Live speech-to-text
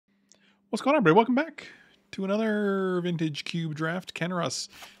What's going on, everybody? Welcome back to another Vintage Cube Draft. Kenros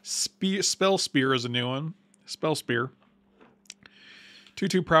Spell Spear is a new one. Spell Spear.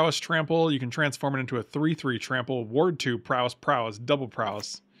 2/2 Prowess Trample. You can transform it into a 3/3 Trample. Ward 2 Prowess, double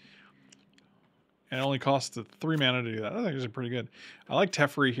Prowess. And it only costs 3 mana to do that. That's actually pretty good. I like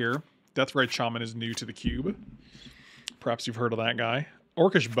Teferi here. Deathrite Shaman is new to the cube. Perhaps you've heard of that guy.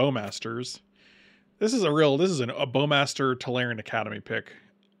 Orcish Bowmasters. This is a Bowmaster Talarian Academy pick.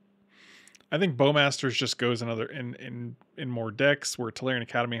 I think Bowmasters just goes in more decks where Talarian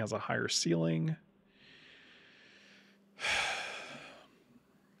Academy has a higher ceiling.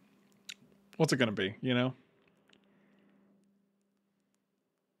 What's it going to be, you know?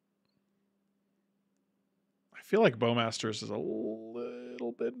 I feel like Bowmasters is a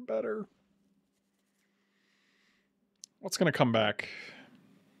little bit better. What's going to come back?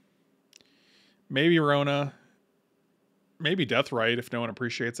 Maybe Rona. Maybe Deathrite if no one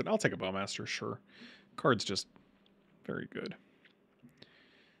appreciates it. I'll take a Bowmaster, sure. Card's just very good.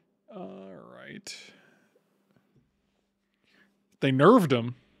 All right. They nerved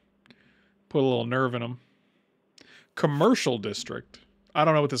him. Put a little nerve in him. Commercial District. I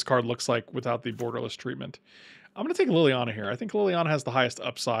don't know what this card looks like without the borderless treatment. I'm going to take Liliana here. I think Liliana has the highest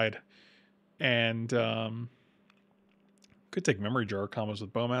upside. And could take Memory Jar combos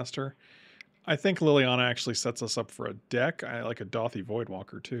with Bowmaster. I think Liliana actually sets us up for a deck. I like a Dothy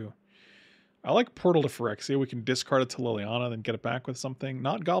Voidwalker too. I like Portal to Phyrexia. We can discard it to Liliana, then get it back with something.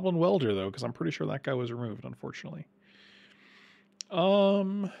 Not Goblin Welder though, because I'm pretty sure that guy was removed, unfortunately.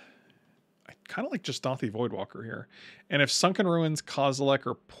 I kind of like just Dothy Voidwalker here. And if Sunken Ruins, Kozilek,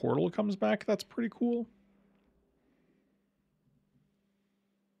 or Portal comes back, that's pretty cool.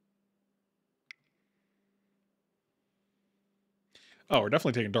 Oh, we're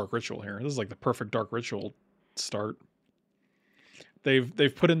definitely taking Dark Ritual here. This is like the perfect Dark Ritual start.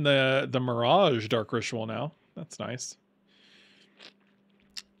 They've put in the Mirage Dark Ritual now. That's nice.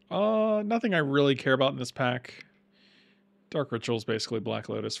 Nothing I really care about in this pack. Dark Ritual is basically Black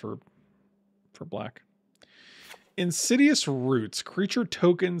Lotus for black. Insidious Roots. Creature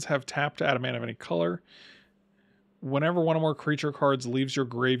tokens have tapped to add a mana of any color. Whenever one or more creature cards leaves your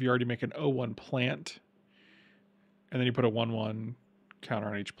graveyard, you make an 0/1 plant. And then you put a 1/1 counter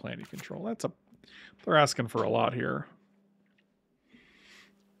on each plant you control. They're asking for a lot here.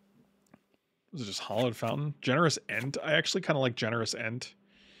 Is it just Hollowed Fountain? Generous Ent. I actually kind of like Generous Ent.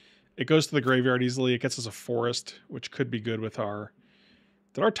 It goes to the graveyard easily. It gets us a forest, which could be good with our...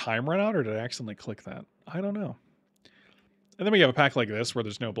 Did our time run out, or did I accidentally click that? I don't know. And then we have a pack like this where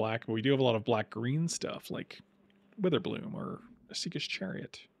there's no black, but we do have a lot of black-green stuff, like Witherbloom or Seekish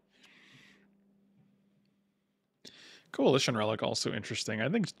Chariot. Coalition Relic, also interesting. I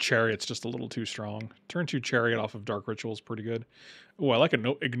think Chariot's just a little too strong. Turn 2 Chariot off of Dark Ritual is pretty good. Oh, I like a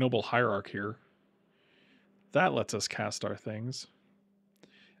Ignoble Hierarch here. That lets us cast our things.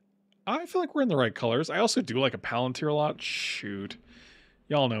 I feel like we're in the right colors. I also do like a Palantir a lot. Shoot.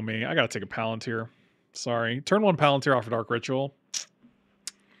 Y'all know me. I gotta take a Palantir. Sorry. Turn 1 Palantir off of Dark Ritual.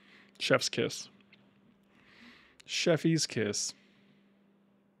 Chef's kiss. Chefy's kiss.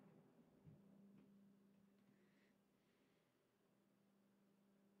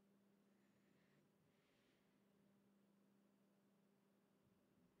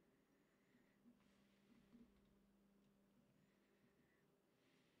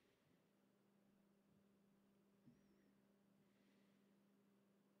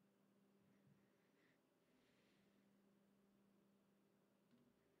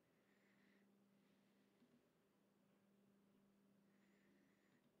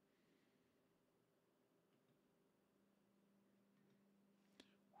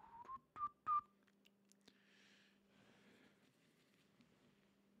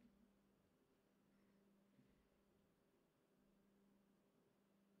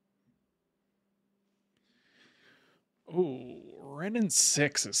 Ooh, Renin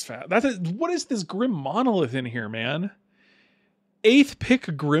 6 is fat. What is this Grim Monolith in here, man? 8th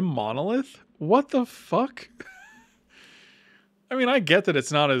pick Grim Monolith? What the fuck? I mean, I get that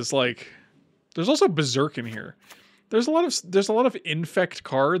it's not as like... There's also Berserk in here. There's a lot of infect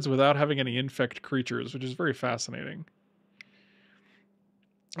cards without having any infect creatures, which is very fascinating.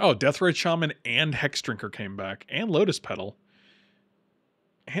 Oh, Deathrite Shaman and Hex Drinker came back. And Lotus Petal.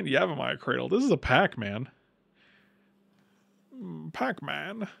 And Yavimaya Cradle. This is a pack, man.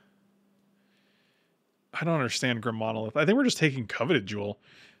 Pac-Man. I don't understand Grim Monolith. I think we're just taking Coveted Jewel.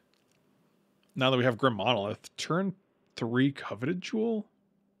 Now that we have Grim Monolith. Turn 3 Coveted Jewel?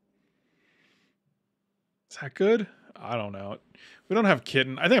 Is that good? I don't know. We don't have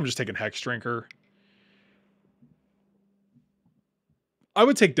Kitten. I think I'm just taking Hex Drinker. I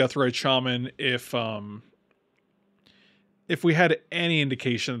would take Deathrite Shaman if we had any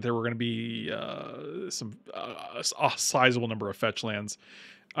indication that there were going to be a sizable number of fetch lands.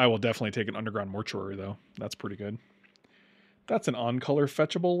 I will definitely take an Underground Mortuary, though. That's pretty good. That's an on-color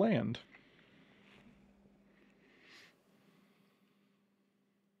fetchable land.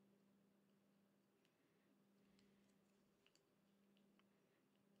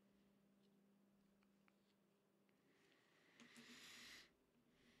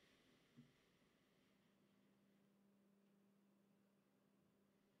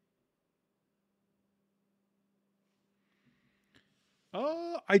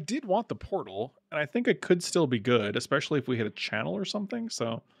 I did want the portal, and I think it could still be good, especially if we hit a channel or something,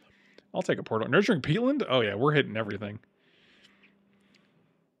 so I'll take a portal. Nurturing Peatland? Oh yeah, we're hitting everything.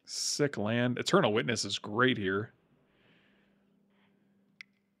 Sick land. Eternal Witness is great here.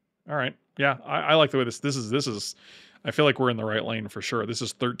 All right. Yeah, I like the way this is. I feel like we're in the right lane for sure. This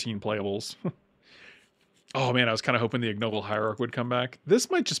is 13 playables. Oh man, I was kind of hoping the Ignoble Hierarch would come back. This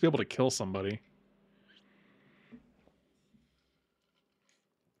might just be able to kill somebody.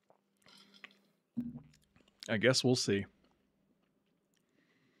 I guess we'll see.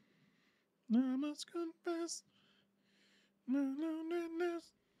 I must confess. No.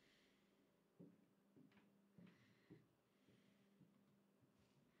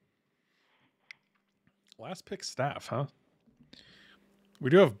 Last pick staff, huh? We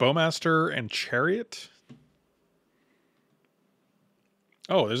do have Bowmaster and Chariot.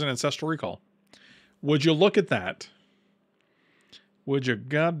 Oh, there's an Ancestral Recall. Would you look at that? Would you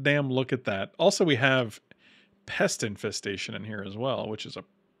goddamn look at that? Also, we have Pest Infestation in here as well, which is a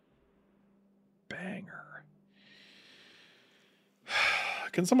banger.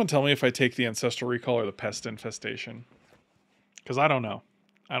 Can someone tell me if I take the Ancestral Recall or the Pest Infestation? Because I don't know.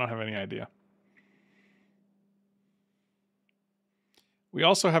 I don't have any idea. We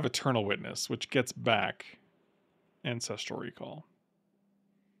also have Eternal Witness, which gets back Ancestral Recall.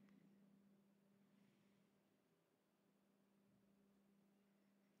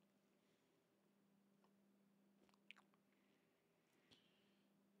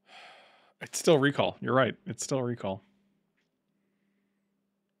 It's still Recall. You're right. It's still Recall.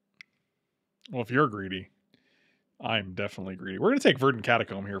 Well, if you're greedy, I'm definitely greedy. We're going to take Verdant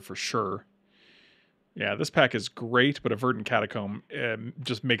Catacomb here for sure. Yeah, this pack is great, but a Verdant Catacomb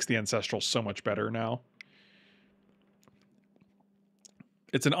just makes the Ancestral so much better now.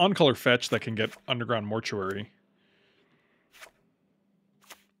 It's an on-color fetch that can get Underground Mortuary.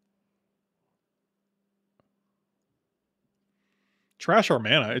 Trash our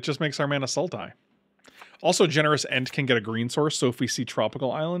mana. It just makes our mana Sultai. Also, Generous End can get a green source, so if we see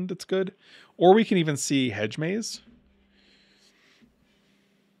Tropical Island, it's good. Or we can even see Hedge Maze.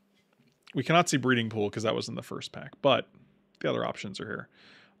 We cannot see Breeding Pool because that was in the first pack, but the other options are here.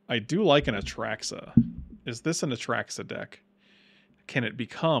 I do like an Atraxa. Is this an Atraxa deck? Can it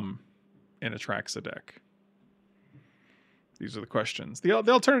become an Atraxa deck? These are the questions. The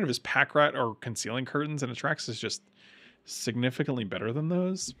alternative is Pack Rat or Concealing Curtains, and Atraxa is just significantly better than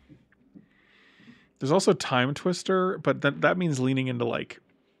those. There's also Time Twister, but that means leaning into like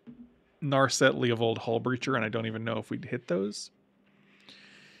Narset, Leovold, Hullbreacher, and I don't even know if we'd hit those.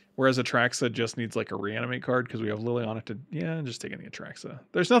 Whereas Atraxa just needs like a reanimate card because we have Liliana to just taking the Atraxa.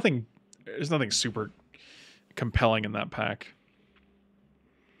 There's nothing super compelling in that pack.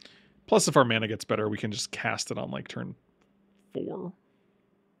 Plus, if our mana gets better, we can just cast it on like turn 4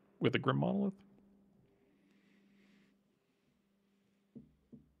 with a Grim Monolith.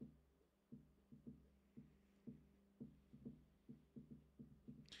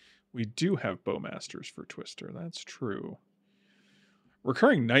 We do have Bowmasters for Twister. That's true.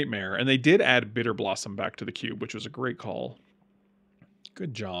 Recurring Nightmare. And they did add Bitter Blossom back to the cube, which was a great call.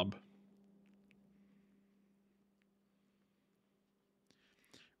 Good job.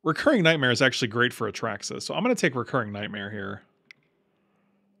 Recurring Nightmare is actually great for Atraxa, so I'm going to take Recurring Nightmare here.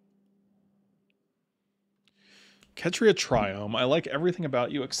 Ketria Triome. I like everything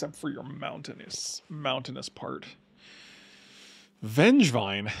about you except for your mountainous part.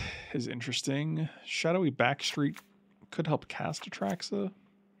 Vengevine is interesting. Shadowy Backstreet could help cast Atraxa.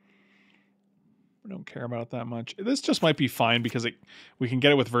 We don't care about it that much. This just might be fine because we can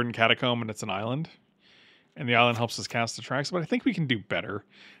get it with Verdant Catacomb and it's an island. And the island helps us cast Atraxa, but I think we can do better.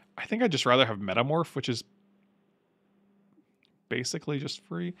 I think I'd just rather have Metamorph, which is basically just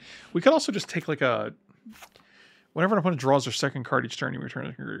free. We could also just take like a... Whenever an opponent draws their second card each turn, you return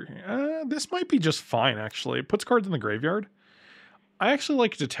it. This might be just fine, actually. It puts cards in the graveyard. I actually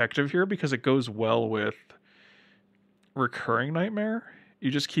like Detective here because it goes well with Recurring Nightmare.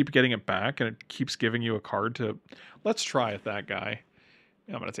 You just keep getting it back, and it keeps giving you a card to... Let's try it, that guy.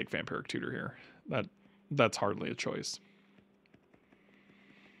 I'm going to take Vampiric Tutor here. That's hardly a choice.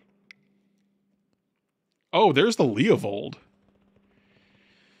 Oh, there's the Leovold.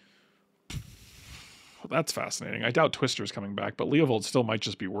 That's fascinating. I doubt Twister's coming back, but Leovold still might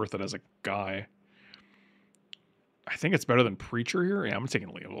just be worth it as a guy. I think it's better than Preacher here. Yeah, I'm taking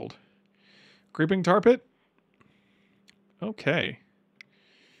Leovold. Creeping Tar Pit? Okay.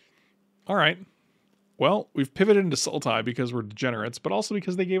 All right. Well, we've pivoted into Sultai because we're degenerates, but also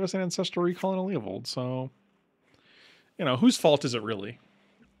because they gave us an Ancestral Recall and a Leovold, so... You know, whose fault is it really?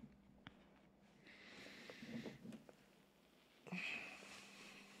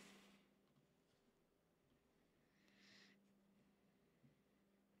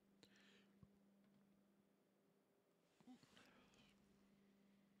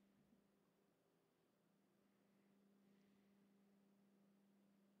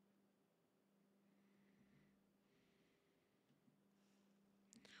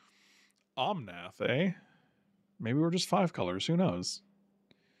 Omnath, eh? Maybe we're just 5 colors. Who knows?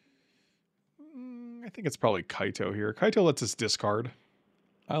 I think it's probably Kaito here. Kaito lets us discard.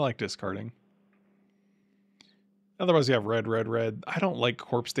 I like discarding. Otherwise, you have red, red, red. I don't like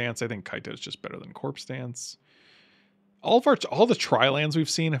Corpse Dance. I think Kaito's just better than Corpse Dance. All the tri-lands we've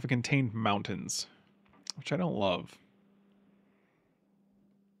seen have contained mountains, which I don't love.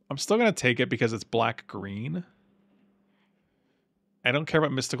 I'm still going to take it because it's black-green. I don't care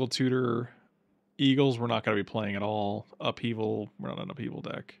about Mystical Tutor. Eagles, we're not going to be playing at all. Upheaval, we're not an Upheaval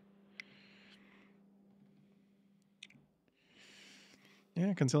deck.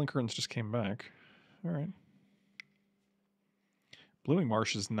 Yeah, Concealing Curtains just came back. All right. Blooming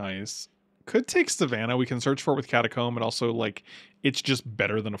Marsh is nice. Could take Savannah. We can search for it with Catacomb, and also, like, it's just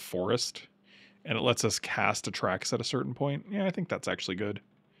better than a forest. And it lets us cast Atrax at a certain point. Yeah, I think that's actually good.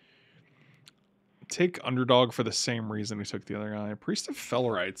 Take Underdog for the same reason we took the other guy. Priest of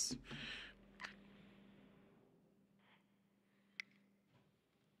Fellrites.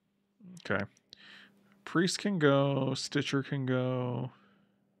 Okay. Priest can go. Stitcher can go.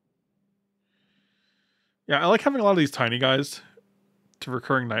 Yeah, I like having a lot of these tiny guys to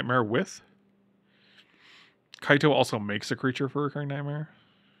Recurring Nightmare with. Kaito also makes a creature for Recurring Nightmare.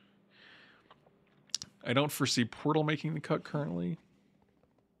 I don't foresee Portal making the cut currently.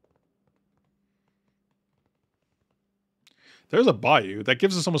 There's a Bayou. That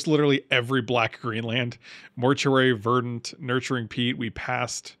gives us almost literally every black-green land. Mortuary, Verdant, Nurturing Peat. We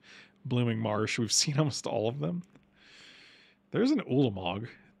passed Blooming Marsh. We've seen almost all of them. There's an Ulamog.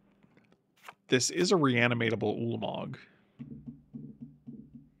 This is a reanimatable Ulamog.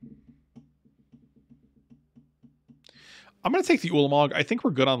 I'm going to take the Ulamog. I think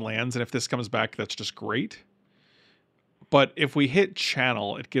we're good on lands, and if this comes back, that's just great. But if we hit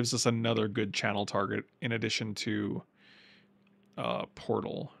Channel, it gives us another good Channel target in addition to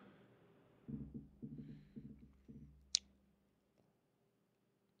Portal.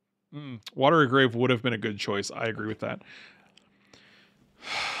 Watery Grave would have been a good choice. I agree with that.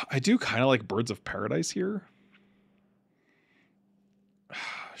 I do kind of like Birds of Paradise here.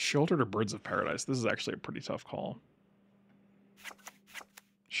 Shoulder to Birds of Paradise. This is actually a pretty tough call.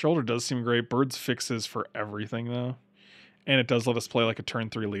 Shoulder does seem great. Birds fixes for everything, though. And it does let us play like a turn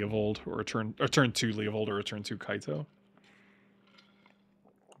 3 Leovold, or a turn 2 Leovold, or a turn 2 Kaito.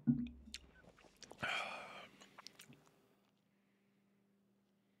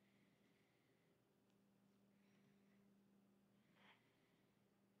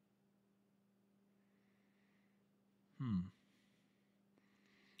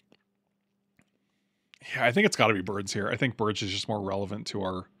 Yeah, I think it's got to be Birds here. I think Birds is just more relevant to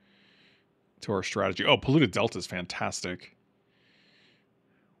our strategy. Oh, Polluted Delta is fantastic.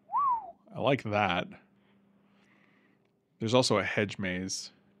 I like that. There's also a Hedge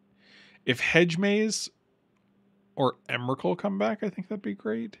Maze. If Hedge Maze or Emrakul come back, I think that'd be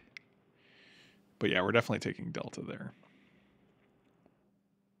great. But yeah, we're definitely taking Delta there.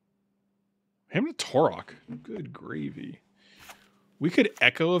 Him to Torok. Good gravy. We could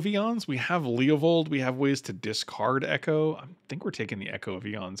Echo of Eons. We have Leovold. We have ways to discard Echo. I think we're taking the Echo of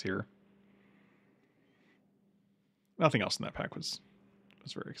Eons here. Nothing else in that pack was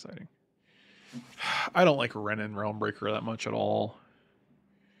very exciting. I don't like Renin Realmbreaker that much at all.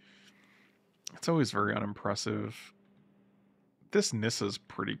 It's always very unimpressive. This Nissa's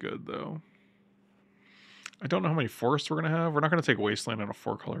pretty good, though. I don't know how many forests we're going to have. We're not going to take Wasteland on a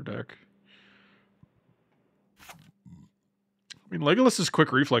 4-color deck. I mean, Legolas's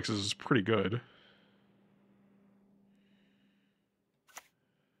Quick Reflexes is pretty good. I'm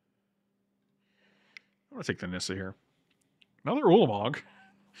going to take the Nissa here. Another Ulamog.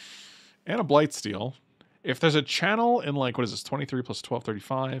 And a Blightsteel. If there's a channel in like, what is this, 23 plus 12,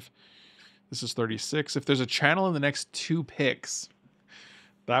 35. This is 36. If there's a channel in the next 2 picks,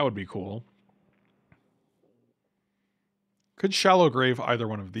 that would be cool. Could Shallow Grave either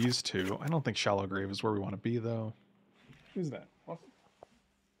one of these two? I don't think Shallow Grave is where we want to be, though. Who's that? What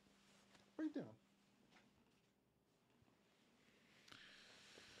are you doing?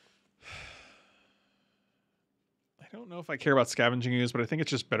 I don't know if I care about Scavenging Ooze, but I think it's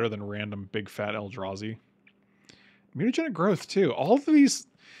just better than random big fat Eldrazi. Mutagenic Growth, too. All of these...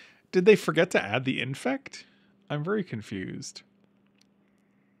 Did they forget to add the Infect? I'm very confused.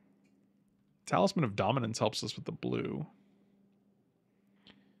 Talisman of Dominance helps us with the blue.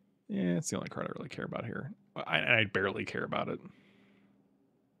 Yeah, it's the only card I really care about here. I barely care about it.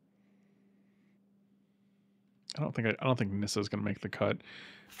 I don't think Nissa's gonna make the cut.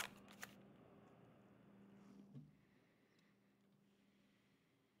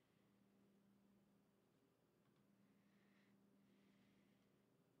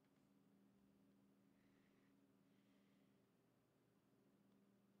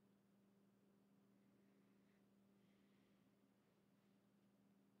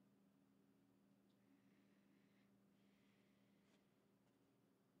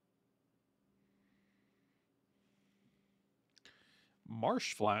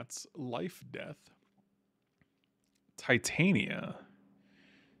 Marsh Flats, Life Death. Titania.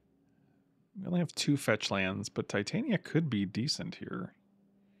 We only have 2 fetch lands, but Titania could be decent here.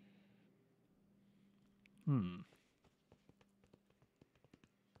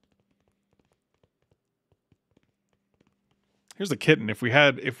 Here's the kitten. If we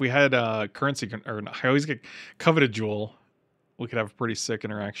had currency or I always get Coveted Jewel, we could have a pretty sick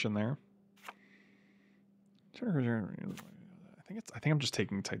interaction there. I think I'm just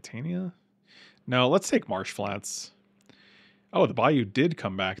taking Titania. No, let's take Marsh Flats. Oh, the Bayou did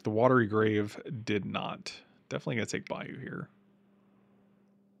come back. The Watery Grave did not. Definitely gonna take Bayou here.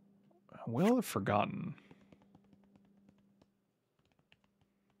 Will have forgotten.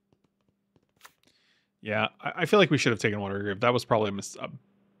 Yeah, I feel like we should have taken Watery Grave. That was probably a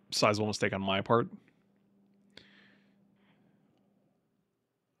sizable mistake on my part.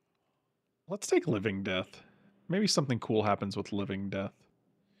 Let's take Living Death. Maybe something cool happens with Living Death.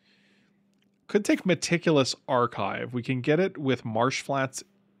 Could take Meticulous Archive. We can get it with Marsh Flats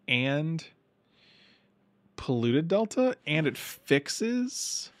and Polluted Delta, and it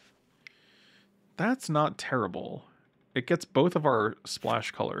fixes. That's not terrible. It gets both of our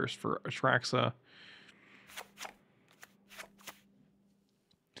splash colors for Atraxa.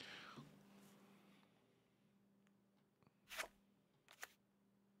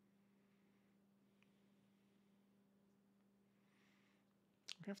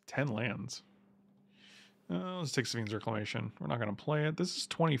 We have 10 lands. Let's take Savine's Reclamation. We're not going to play it. This is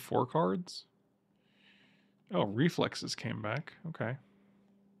 24 cards. Oh, Reflexes came back. Okay.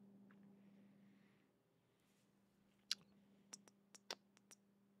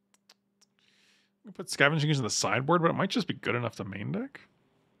 We put Scavenging Ooze in the sideboard, but it might just be good enough to main deck.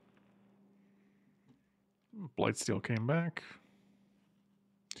 Blightsteel came back.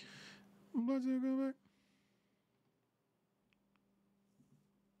 Blightsteel came back.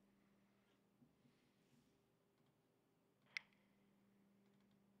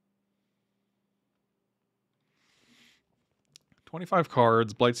 $25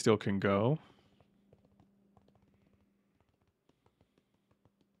 cards. Blightsteel can go.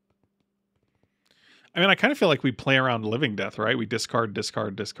 I mean, I kind of feel like we play around Living Death, right? We discard,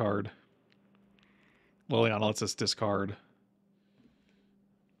 discard, discard. Liliana lets us discard.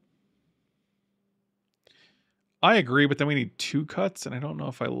 I agree, but then we need 2 cuts, and I don't know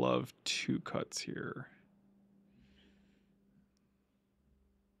if I love 2 cuts here.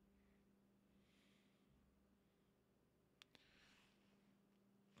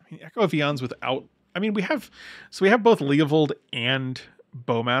 I mean, Echo of Eons without... I mean, we have both Leovold and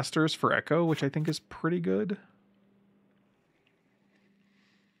Bowmasters for Echo, which I think is pretty good.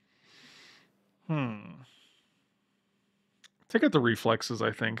 Take out the Reflexes,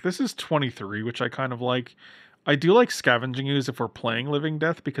 I think. This is 23, which I kind of like. I do like Scavenging Ooze if we're playing Living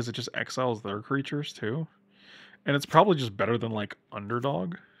Death because it just exiles their creatures too. And it's probably just better than like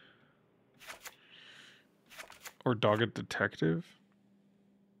Underdog. Or Dogged Detective.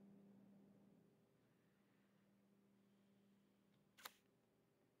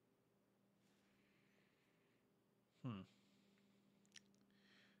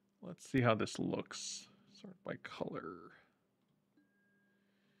 Let's see how this looks. Sort by color.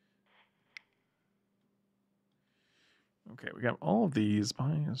 Okay, we got all of these.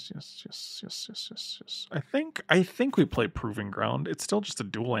 Yes. I think we play Proving Ground. It's still just a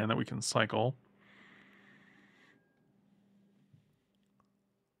dual land that we can cycle.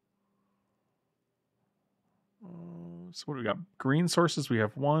 So what do we got? Green sources, we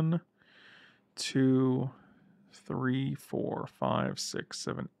have 1, 2, 3, 4, 5, 6,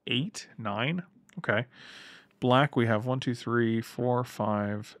 7, 8, 9. Okay. Black, we have 1, 2, 3, 4,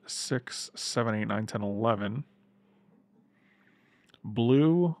 5, 6, 7, 8, 9, 10, 11.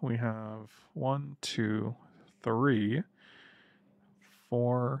 Blue, we have 1, 2, 3,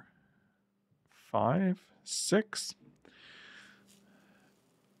 4, 5, 6.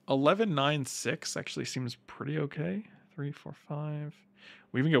 11, 9, 6 actually seems pretty okay. 3, 4, 5.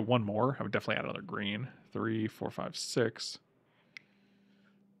 We even get one more. I would definitely add another green. 3, 4, 5, 6.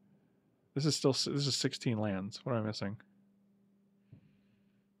 This is 16 lands. What am I missing?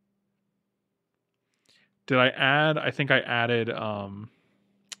 Did I add? I think I added.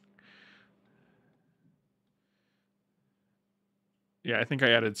 Yeah, I think I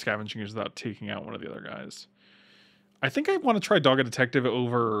added Scavenging Ooze without taking out one of the other guys. I think I want to try Dogged Detective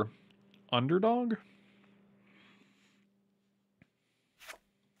over Underdog.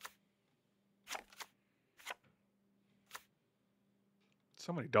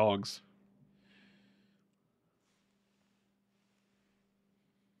 So many dogs.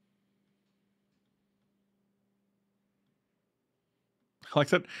 I like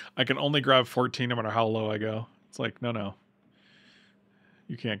that I can only grab 14 no matter how low I go. It's like, no.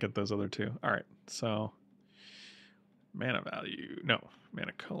 You can't get those other two. All right, so mana value. No,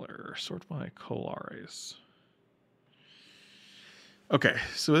 mana color. Sort by Colares. Okay,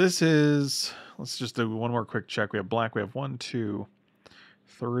 so this is, let's just do one more quick check. We have black. We have 1, 2,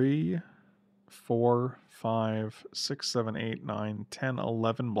 3, 4, 5, 6, 7, 8, 9, 10,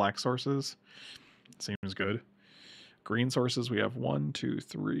 11 black sources. Seems good. Green sources, we have 1, 2,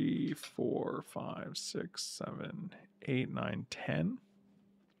 3, 4, 5, 6, 7, 8, 9, 10.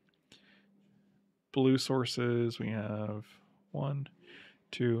 Blue sources, we have 1,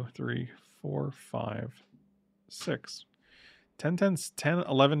 2, 3, 4, 5, 6. 10, 10, 10,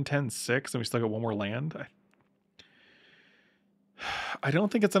 11, 10, 6, and we still got one more land. I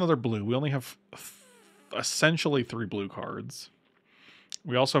don't think it's another blue. We only have essentially 3 blue cards.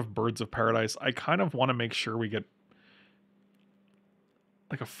 We also have Birds of Paradise. I kind of want to make sure we get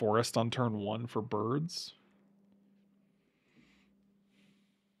like a forest on turn 1 for birds.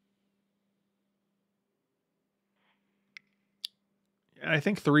 And I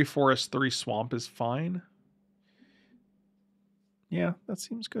think 3 forest, 3 swamp is fine. Yeah, that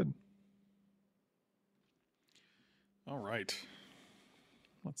seems good. All right.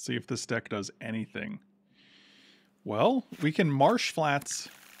 Let's see if this deck does anything. Well, we can Marsh Flats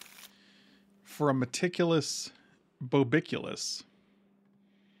for a Meticulous Bobiculus.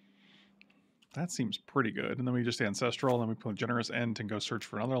 That seems pretty good. And then we just Ancestral, and then we put Generous End and go search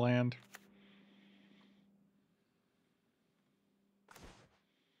for another land.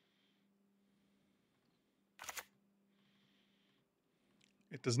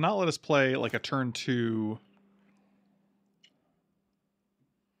 It does not let us play like a turn 2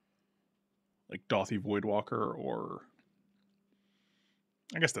 like Dothy Voidwalker, or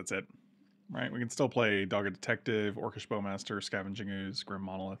I guess that's it, right? We can still play Dogged Detective, Orcish Bowmaster, Scavenging Ooze, Grim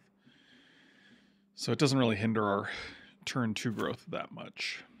Monolith. So it doesn't really hinder our turn 2 growth that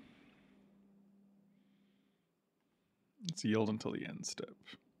much. Let's yield until the end step.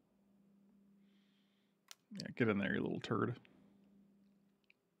 Yeah, get in there, you little turd.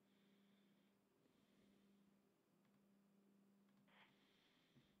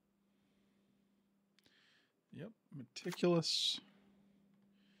 Yep, Meticulous.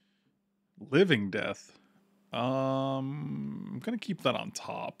 Living Death. I'm going to keep that on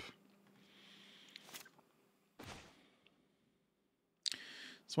top.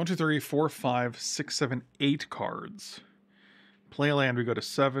 It's 1, 2, 3, 4, 5, 6, 7, 8 cards. Play land, we go to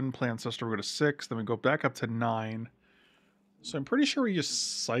 7. Play Ancestor, we go to 6. Then we go back up to 9. So I'm pretty sure we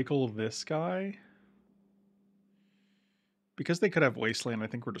just cycle this guy. Because they could have Wasteland, I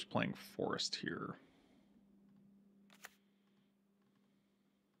think we're just playing Forest here.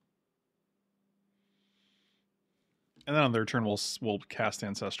 And then on their turn, we'll cast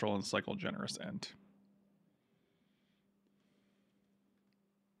Ancestral and cycle Generous End.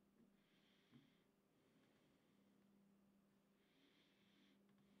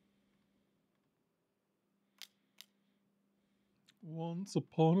 Once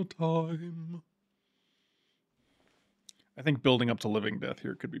upon a time. I think building up to Living Death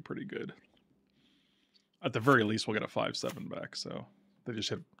here could be pretty good. At the very least, we'll get a 5/7 back, so they just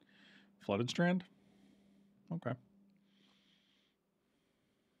hit Flooded Strand? Okay.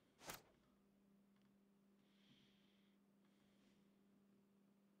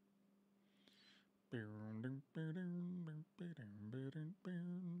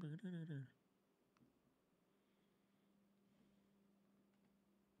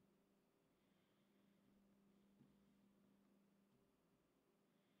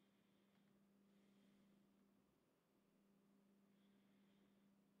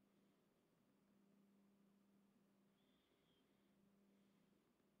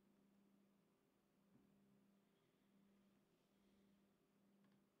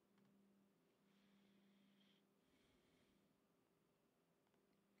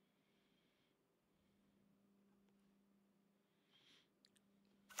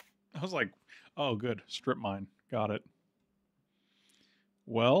 I was like, oh, good. Strip mine. Got it.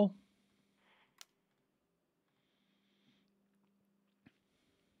 Well.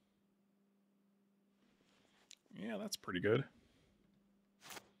 Yeah, that's pretty good.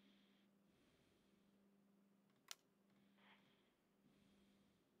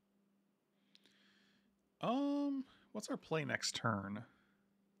 What's our play next turn?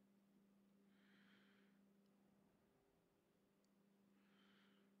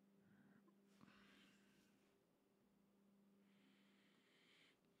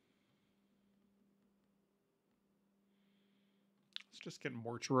 Let's just get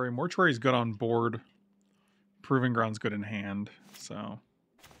Mortuary. Mortuary's good on board. Proving Ground's good in hand, so.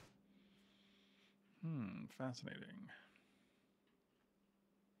 Fascinating.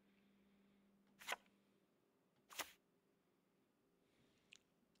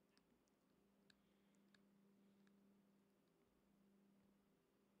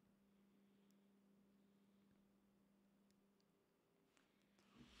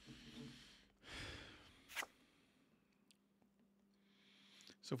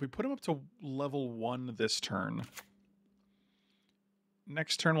 So if we put him up to level 1 this turn,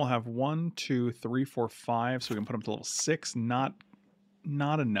 next turn we'll have 1, 2, 3, 4, 5, so we can put him to level 6. Not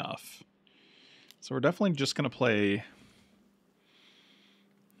enough. So we're definitely just going to play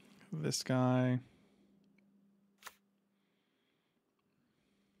this guy.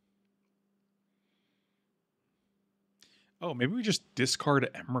 Oh, maybe we just discard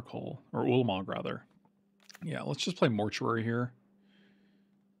Emrakul, or Ulamog rather. Yeah, let's just play Mortuary here.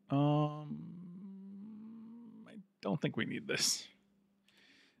 I don't think we need this.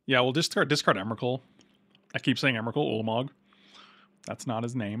 Yeah, we'll discard Emrakul. I keep saying Emrakul, Ulamog. That's not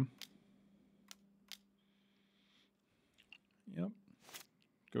his name. Yep.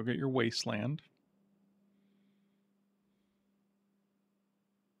 Go get your Wasteland.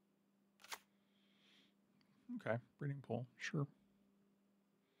 Okay, Breeding Pool, sure.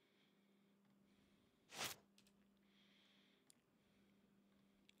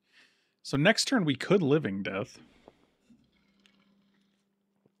 So next turn we could Living Death.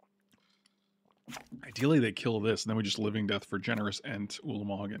 Ideally they kill this, and then we just Living Death for Generous Ent,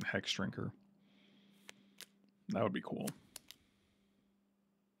 Ulamog, and Hex Drinker. That would be cool.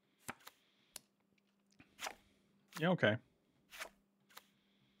 Yeah, okay.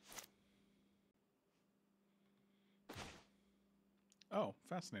 Oh,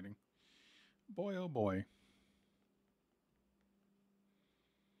 fascinating. Boy, oh boy.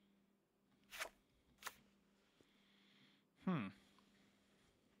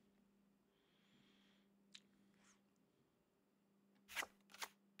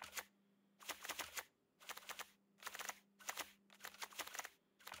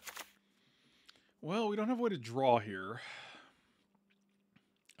 Well, we don't have a way to draw here.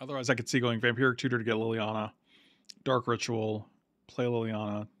 Otherwise, I could see going Vampiric Tutor to get Liliana, Dark Ritual, play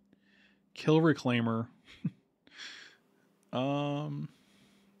Liliana, kill Reclaimer. Do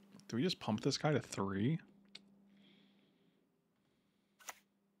we just pump this guy to 3?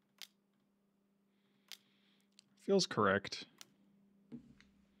 Feels correct.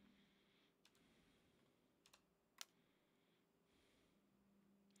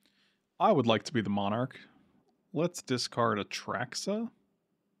 I would like to be the Monarch. Let's discard Atraxa.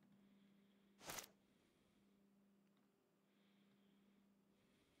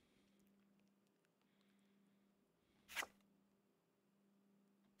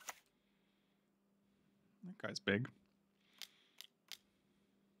 That guy's big.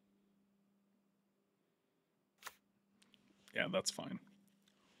 Yeah, that's fine.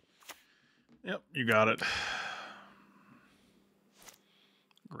 Yep, you got it.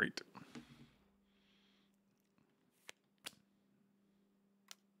 Great.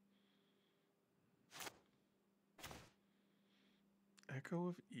 Echo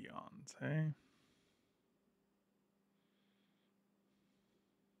of Eons, hey?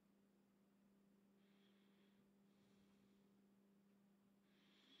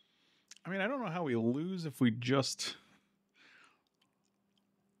 I mean, I don't know how we lose if we just...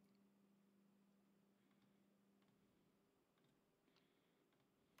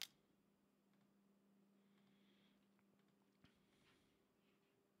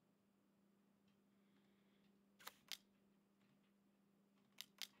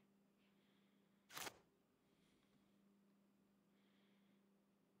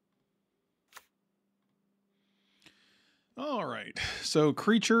 All right, so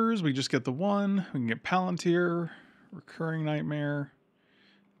creatures, we just get the 1. We can get Palantir, Recurring Nightmare,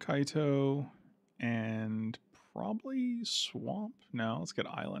 Kaito, and probably Swamp. No, let's get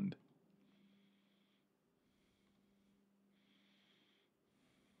Island.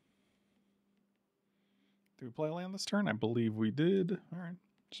 Did we play a land this turn? I believe we did. All right,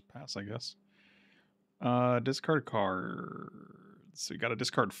 just pass, I guess. Discard cards. So you got to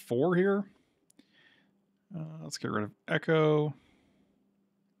discard 4 here. Let's get rid of Echo.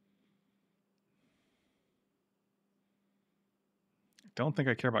 I don't think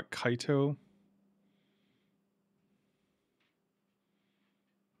I care about Kaito.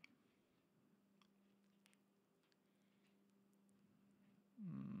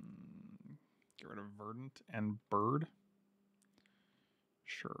 Get rid of Verdant and Bird.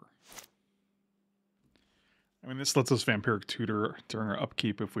 Sure. I mean, this lets us Vampiric Tutor during our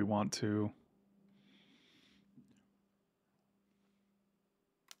upkeep if we want to.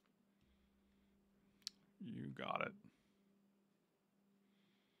 You got it.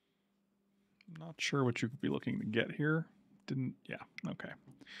 Not sure what you could be looking to get here. Didn't, yeah, okay.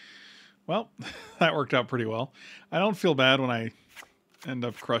 Well, that worked out pretty well. I don't feel bad when I end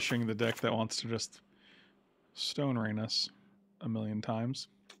up crushing the deck that wants to just Stone Rain us a million times.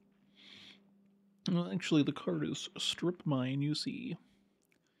 Well, actually, the card is Strip Mine, you see.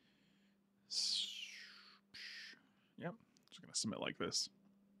 Yep, just going to submit like this.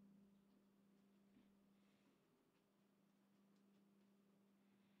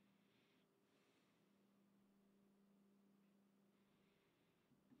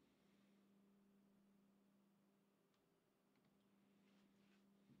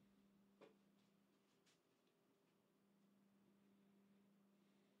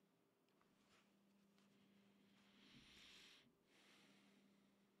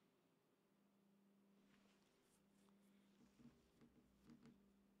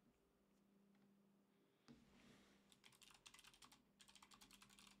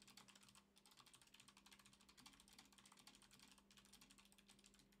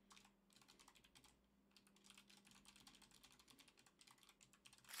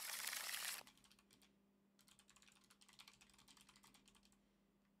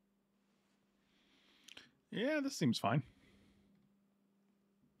 Yeah, this seems fine.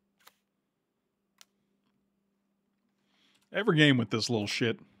 Every game with this little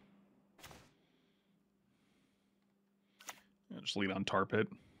shit. Yeah, just lead on Tar Pit.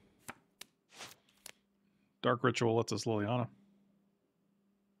 Dark Ritual lets us Liliana.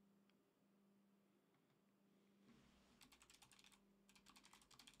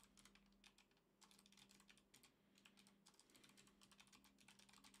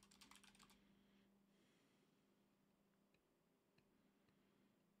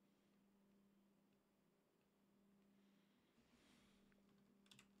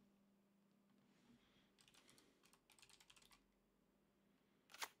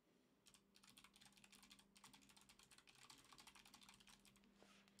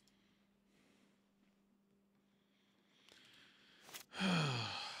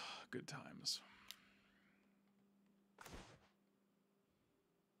 Good times.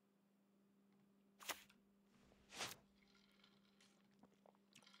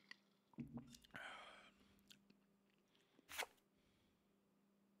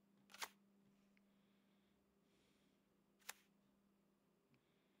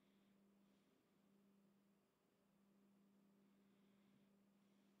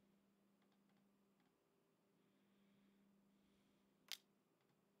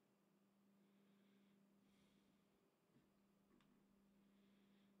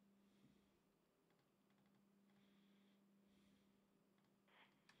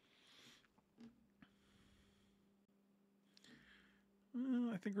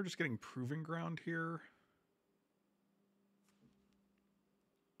 I think we're just getting Proving Ground here.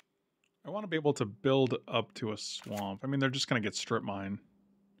 I want to be able to build up to a swamp. I mean, they're just going to get Strip Mine.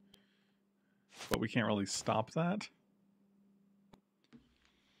 But we can't really stop that.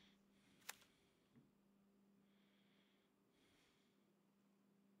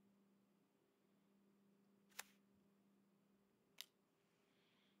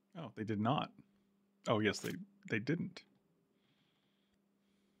 Oh, they did not. Oh, yes, they didn't.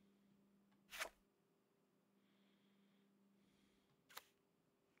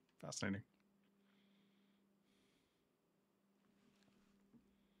 Fascinating.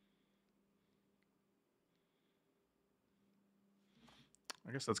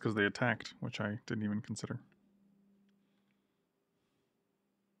 I guess that's because they attacked, which I didn't even consider.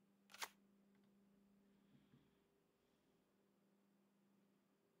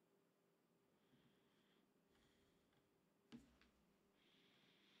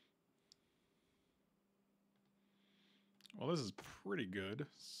 Well, this is pretty good,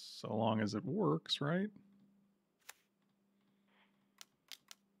 so long as it works, right?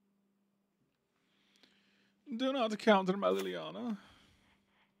 Do not counter my Liliana.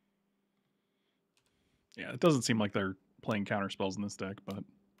 Yeah, it doesn't seem like they're playing counter spells in this deck, but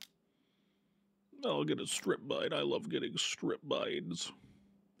I'll get a strip bind. I love getting strip binds.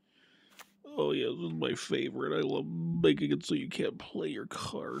 Oh yeah, this is my favorite. I love making it so you can't play your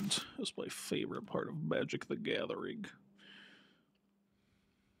cards. That's my favorite part of Magic the Gathering.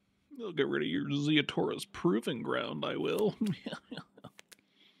 I'll get rid of your Zeatora's Proving Ground, I will.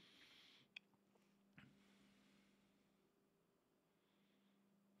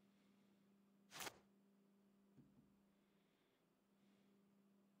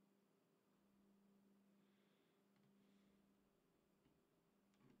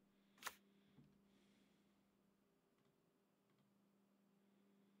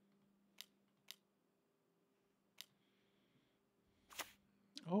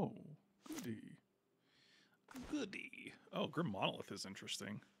 Oh, goody. Goody. Oh, Grim Monolith is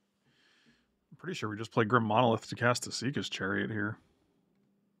interesting. I'm pretty sure we just played Grim Monolith to cast Asika's Chariot here.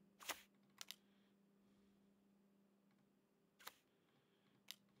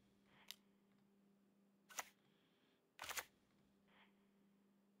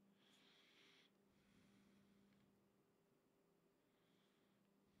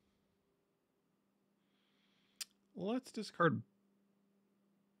 Let's discard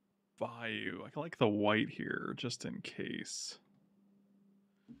Bayou. I like the white here, just in case.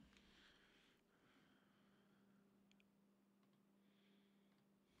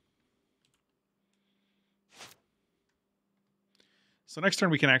 So next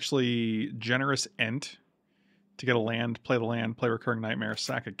turn we can actually Generous Ent to get a land, play Recurring Nightmare,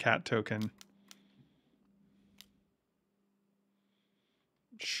 sack a cat token.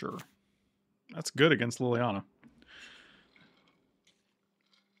 Sure. That's good against Liliana.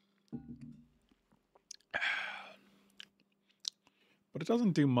 But it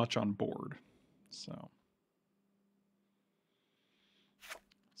doesn't do much on board. So.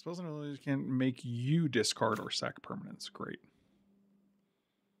 Spells and abilities can make you discard or sack permanents. Great.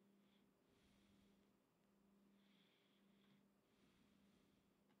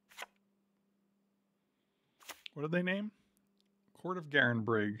 What did they name? Court of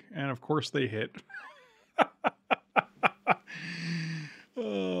Garenbrig. And of course they hit.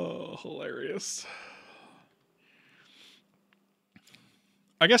 Oh, hilarious.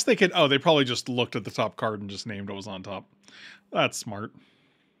 I guess they could... Oh, they probably just looked at the top card and just named what was on top. That's smart.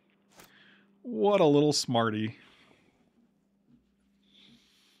 What a little smarty.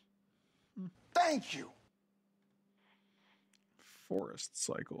 Thank you. Forest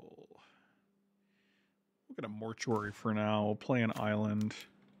Cycle. We'll get a Mortuary for now. We'll play an Island.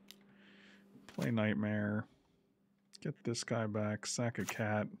 Play Nightmare. Get this guy back. Sack a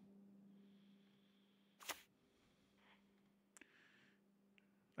cat.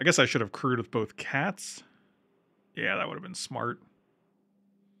 I guess I should have crewed with both cats. Yeah, that would have been smart.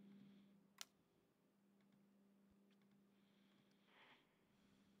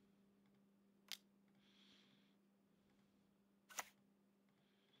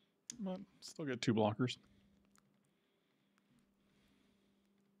 But still get 2 blockers.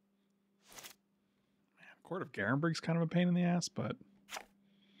 Man, Court of Garenbrig's kind of a pain in the ass, but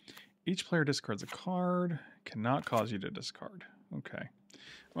each player discards a card. Cannot cause you to discard. Okay.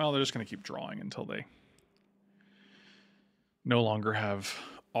 Well, they're just going to keep drawing until they no longer have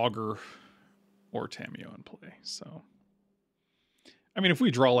Augur or Tamiyo in play. So, I mean, if we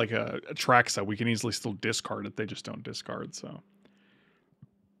draw like a Traxa, we can easily still discard it. They just don't discard, so.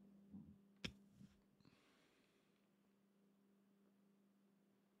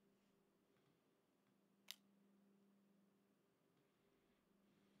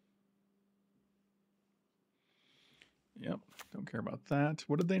 Yep, don't care about that.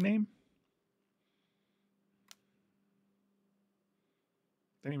 What did they name?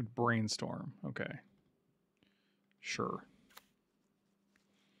 They named Brainstorm. Okay. Sure.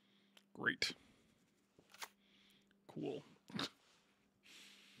 Great. Cool.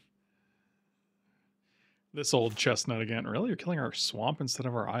 This old chestnut again. Really? You're killing our swamp instead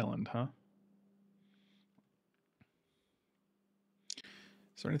of our island, huh?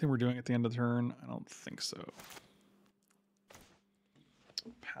 Is there anything we're doing at the end of the turn? I don't think so.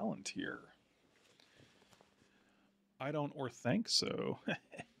 Palantir. I don't or think so.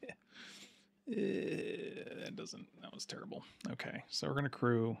 That doesn't... That was terrible. Okay, so we're going to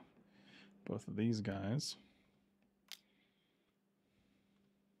crew both of these guys.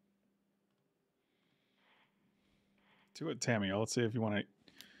 To it, Tamiyo. Let's see if you want to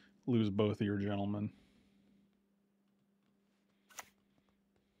lose both of your gentlemen.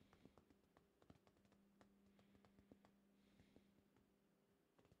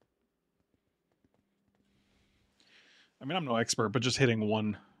 I mean, I'm no expert, but just hitting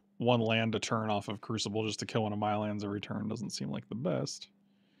one one land a turn off of Crucible just to kill one of my lands every turn doesn't seem like the best.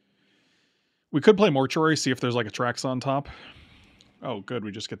 We could play Mortuary, see if there's like a Trax on top. Oh, good.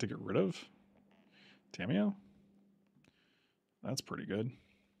 We just get to get rid of Tameo. That's pretty good.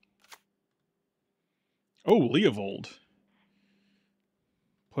 Oh, Leovold.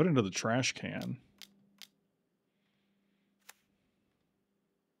 Put into the trash can.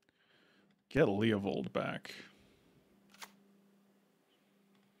 Get Leovold back.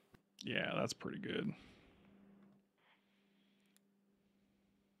 Yeah, that's pretty good.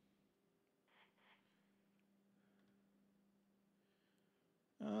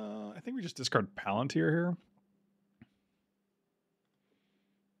 I think we just discard Palantir here.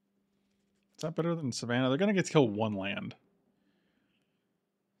 Is that better than Savannah? They're going to get to kill one land.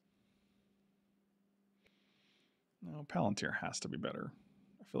 No, Palantir has to be better.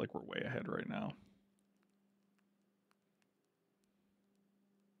 I feel like we're way ahead right now.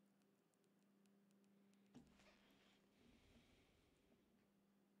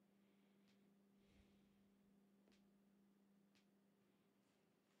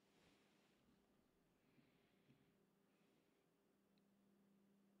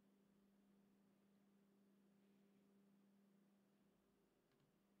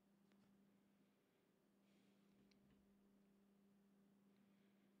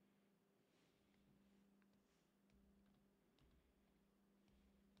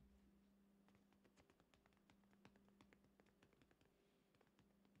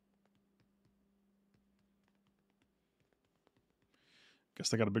 Guess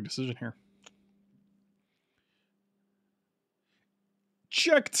they got a big decision here.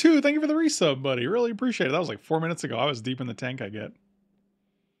 Check 2. Thank you for the resub, buddy. Really appreciate it. That was like 4 minutes ago. I was deep in the tank, I get.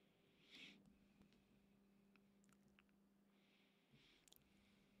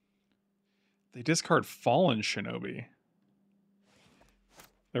 They discard Fallen Shinobi.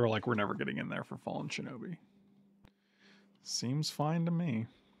 They were like, we're never getting in there for Fallen Shinobi. Seems fine to me.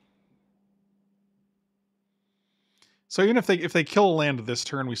 So even if they kill a land this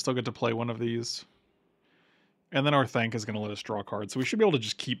turn, we still get to play one of these. And then our Thank is going to let us draw a card. So we should be able to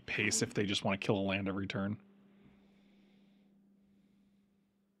just keep pace if they just want to kill a land every turn.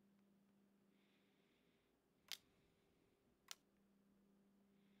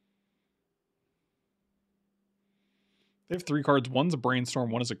 They have 3 cards. One's a Brainstorm,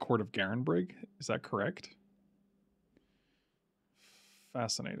 one is a Court of Garenbrig. Is that correct?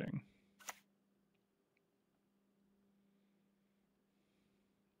 Fascinating.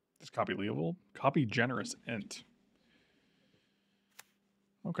 Just copy Leovold. Copy Generous Ent.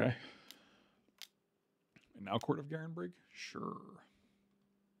 Okay. And now Court of Garenbrig? Sure.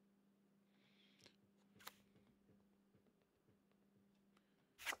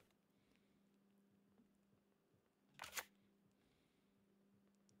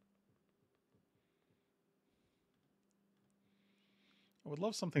 I would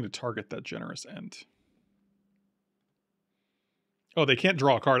love something to target that Generous Ent. Oh, they can't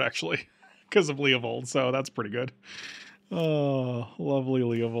draw a card, actually, because of Leovold, so that's pretty good. Oh, lovely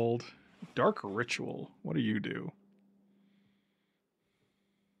Leovold. Dark Ritual. What do you do?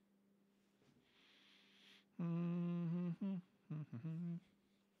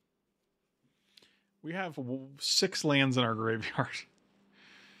 We have 6 lands in our graveyard.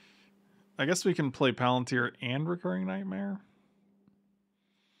 I guess we can play Palantir and Recurring Nightmare.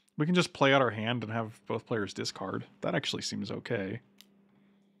 We can just play out our hand and have both players discard. That actually seems okay.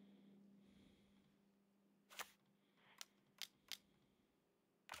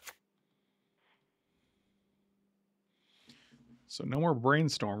 So no more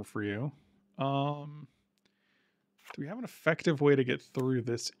Brainstorm for you. Do we have an effective way to get through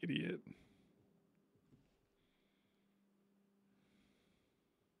this idiot?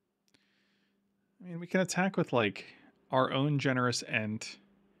 I mean, we can attack with, like, our own Generous Ent,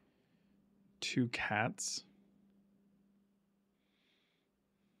 2 cats.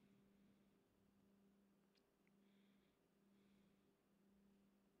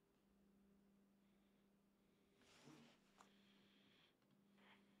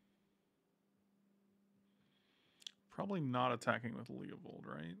 Probably not attacking with Leovold,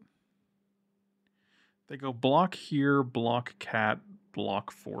 right? They go block here, block cat,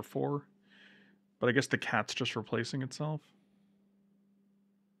 block 4/4. But I guess the cat's just replacing itself.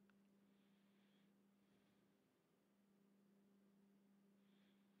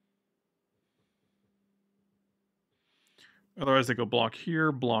 Otherwise, they go block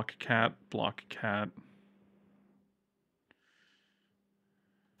here, block cat, block cat.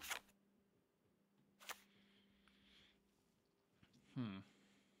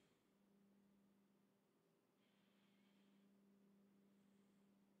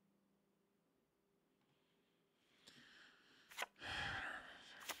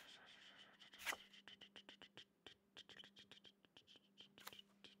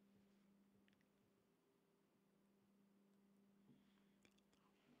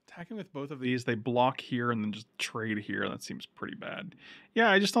 Attacking with both of these, they block here and then just trade here. That seems pretty bad. Yeah,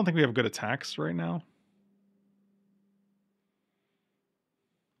 I just don't think we have good attacks right now.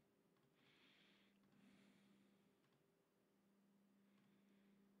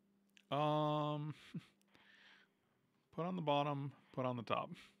 Put on the bottom, put on the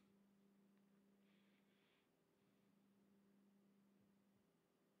top.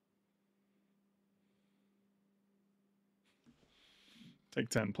 Take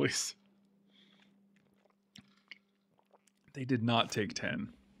 10, please. They did not take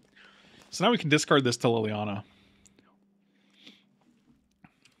 10. So now we can discard this to Liliana.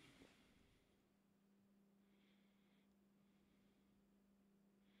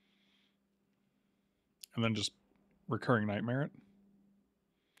 And then just recurring Nightmare it.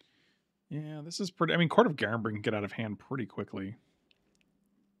 Yeah, this is pretty... I mean, Court of Garenbring can get out of hand pretty quickly.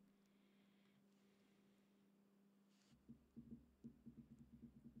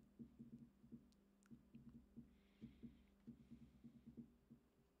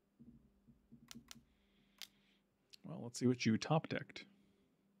 Well, let's see what you top decked.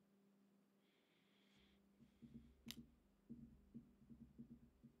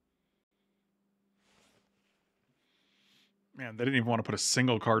 Man, they didn't even want to put a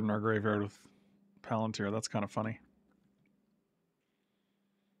single card in our graveyard with Palantir. That's kind of funny.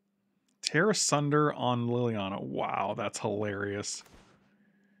 Tear Asunder on Liliana. Wow, that's hilarious.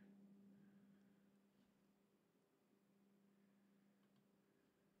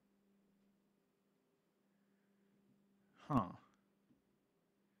 Huh.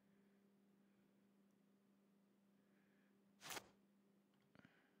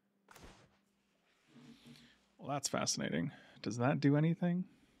 Well, that's fascinating. Does that do anything?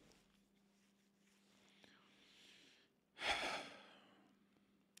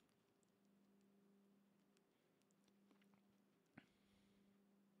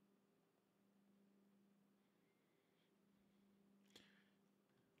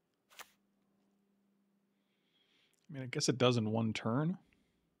 I mean, I guess it does in one turn.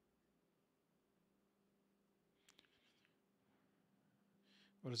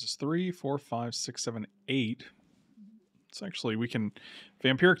 What is this? 3, 4, 5, 6, 7, 8. It's actually, we can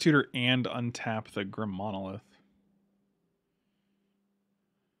Vampiric Tutor and untap the Grim Monolith.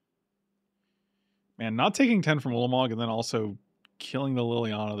 Man, not taking 10 from Ulamog and then also killing the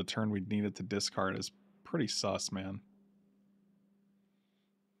Liliana the turn we'd needed to discard is pretty sus, man.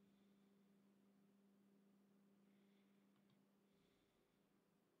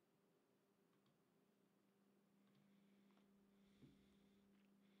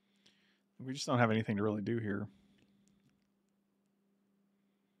 We just don't have anything to really do here.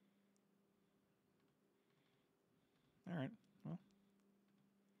 All right.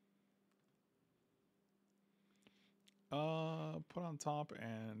 Well, put on top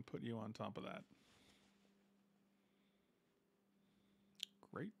and put you on top of that.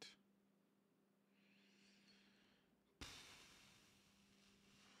 Great.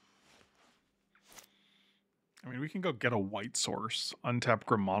 I mean, we can go get a white source, untap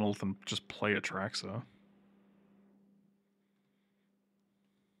Grim Monolith, and just play Atraxa.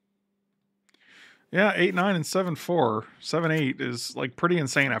 Yeah, 8-9 and 7-4. 7-8 is like pretty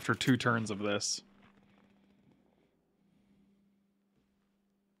insane after 2 turns of this.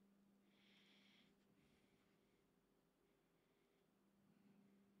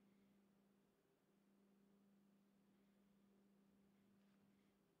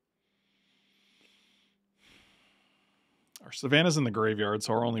 Our Savannah's in the graveyard,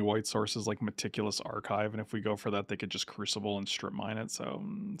 so our only white source is like Meticulous Archive, and if we go for that, they could just Crucible and strip mine it, so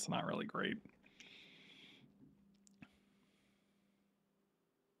it's not really great.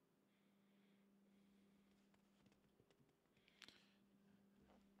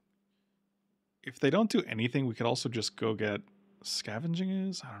 If they don't do anything, we could also just go get Scavenging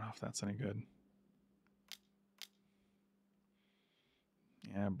Ooze. I don't know if that's any good.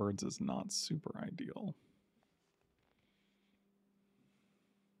 Yeah, Birds is not super ideal.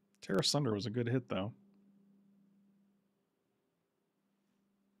 Tear Asunder was a good hit, though.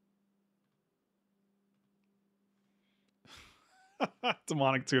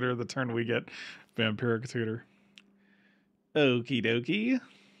 Demonic Tutor, the turn we get Vampiric Tutor. Okie dokie.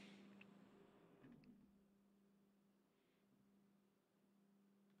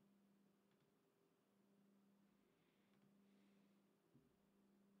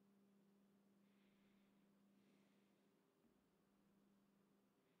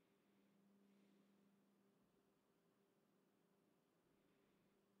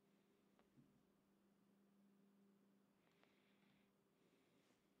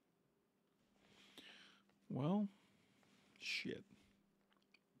 Well, shit.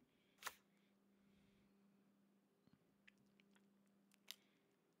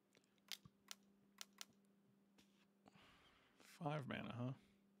 5 mana, huh?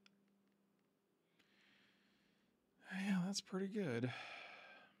 Yeah, that's pretty good.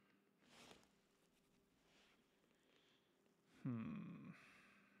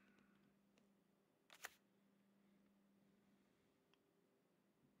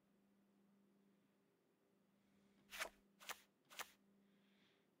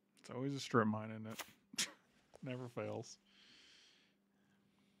 It's always a strip mine, isn't it? Never fails.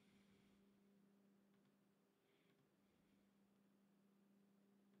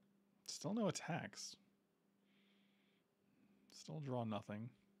 Still no attacks. Still draw nothing.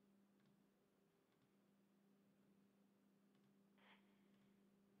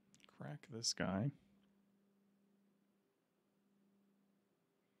 Crack this guy.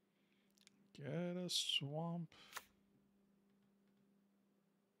 Get a swamp.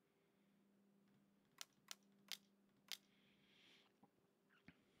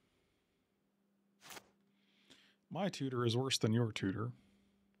 My tutor is worse than your tutor.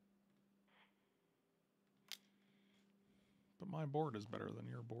 But my board is better than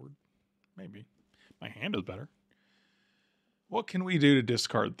your board. Maybe. My hand is better. What can we do to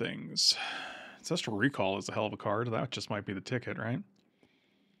discard things? Ancestral Recall is a hell of a card. That just might be the ticket, right?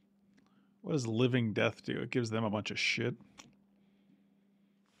 What does Living Death do? It gives them a bunch of shit.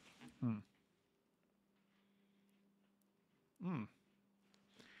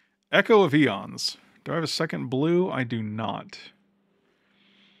 Echo of Eons. Do I have a second blue? I do not.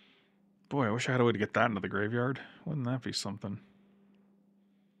 Boy, I wish I had a way to get that into the graveyard. Wouldn't that be something?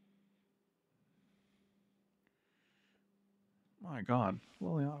 My God,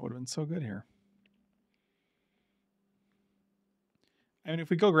 Liliana would have been so good here. I mean, if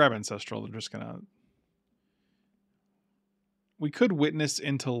we go grab Ancestral, they're just gonna... We could Witness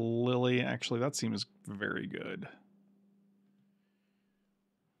into Lily. Actually, that seems very good.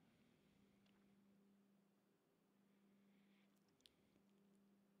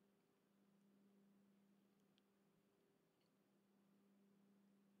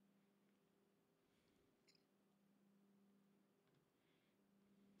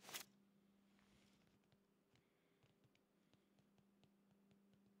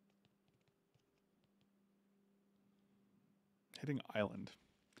 Hitting Island.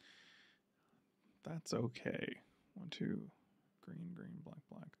 That's okay. 1, 2, green, green, black,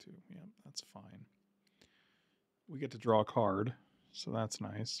 black, 2. Yeah, that's fine. We get to draw a card, so that's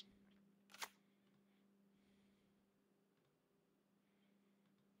nice.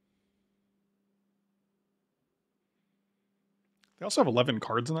 They also have 11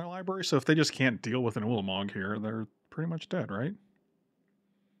 cards in their library, so if they just can't deal with an Ulamog here, they're pretty much dead, right?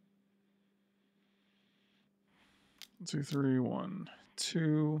 2, 3, 1,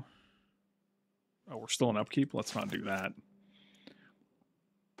 2. Oh, we're still in upkeep? Let's not do that.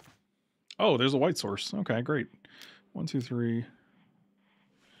 Oh, there's a white source. Okay, great. 1, 2, 3.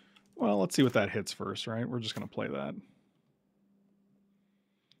 Well, let's see what that hits first, right? We're just going to play that.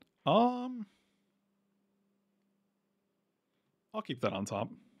 I'll keep that on top.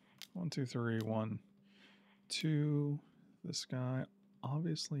 1, 2, 3, 1, 2. This guy.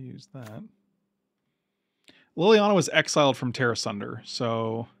 Obviously use that. Liliana was exiled from Terra Sunder,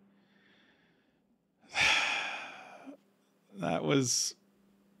 so that was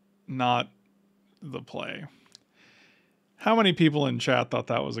not the play. How many people in chat thought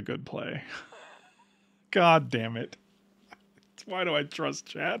that was a good play? God damn it. Why do I trust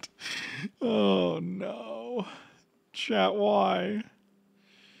chat? Oh no. Chat, why?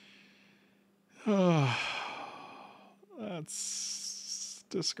 Oh, that's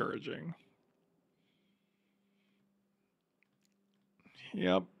discouraging.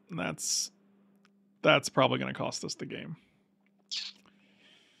 Yep, that's probably going to cost us the game.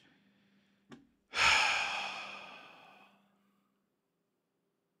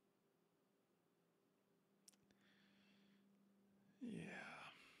 Yeah.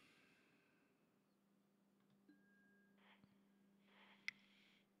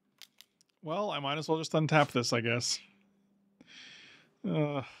 Well, I might as well just untap this, I guess.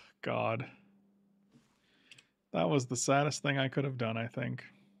 Oh, God. That was the saddest thing I could have done, I think.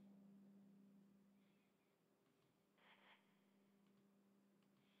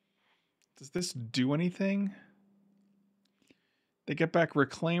 Does this do anything? They get back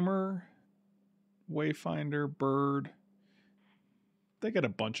Reclaimer, Wayfinder, Bird. They get a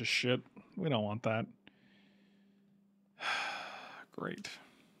bunch of shit. We don't want that. Great.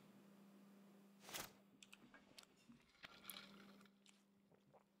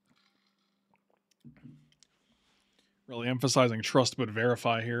 Really emphasizing trust but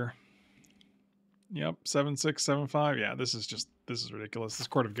verify here. Yep, 7-6, 7-5. Yeah, this is ridiculous. This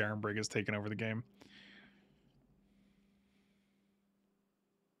Court of Garenbrig has taken over the game.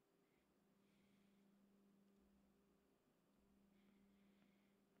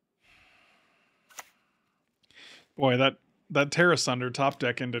 Boy, that Terra Sunder top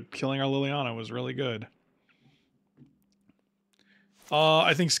deck into killing our Liliana was really good.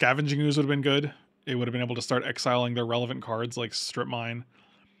 I think Scavenging Ooze would have been good. It would have been able to start exiling their relevant cards like Strip Mine.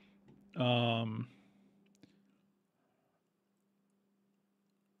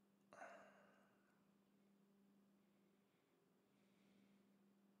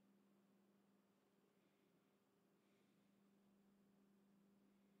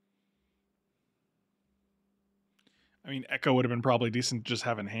 I mean, Echo would have been probably decent to just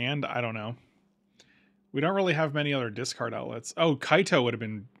have in hand. I don't know. We don't really have many other discard outlets. Oh, Kaito would have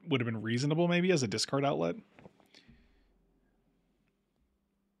been reasonable maybe as a discard outlet.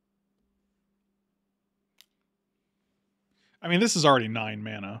 I mean, this is already 9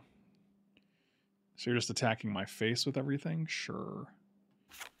 mana. So you're just attacking my face with everything? Sure.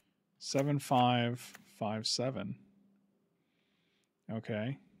 7/5, 5/7.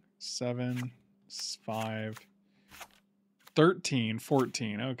 Okay. 7, 5, 13,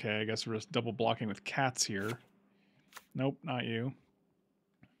 14. Okay, I guess we're just double blocking with cats here. Nope, not you.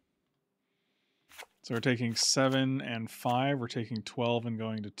 So we're taking 7 and 5. We're taking 12 and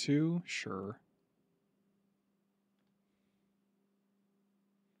going to 2. Sure.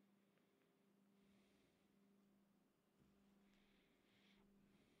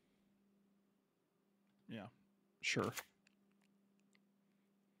 Yeah, sure.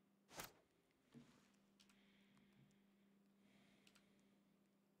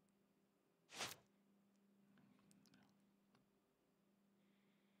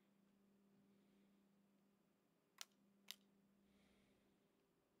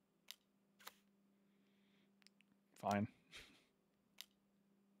 Fine.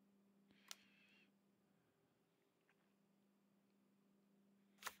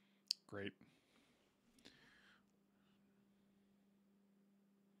 Great.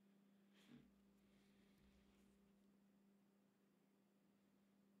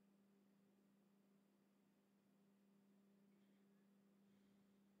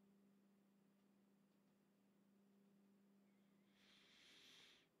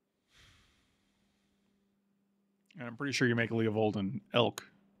 And I'm pretty sure you make Leovold and Elk.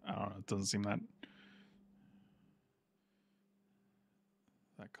 I don't know. It doesn't seem that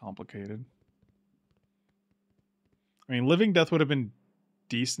complicated. I mean, Living Death would have been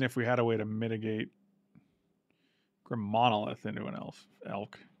decent if we had a way to mitigate Grim Monolith into an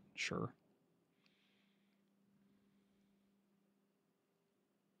elk. Sure.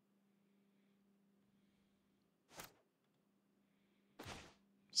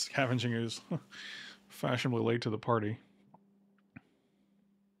 Scavenging is fashionably late to the party.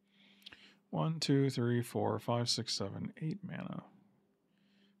 1, 2, 3, 4, 5, 6, 7, 8 mana.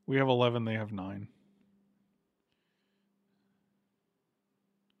 We have 11, they have 9.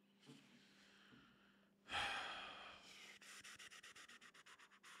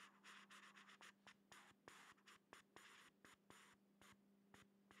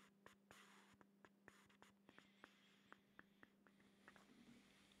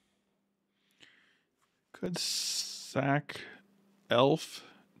 Could sack Elf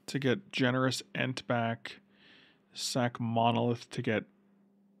to get Generous Ent back. Sack Monolith to get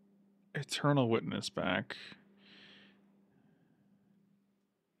Eternal Witness back.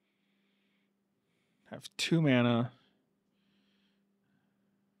 Have 2 mana.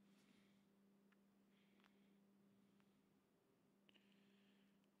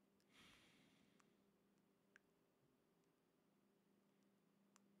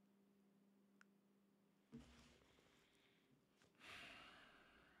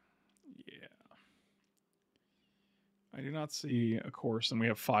 Yeah. I do not see a course, and we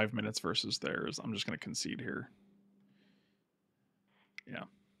have 5 minutes versus theirs. I'm just going to concede here. Yeah.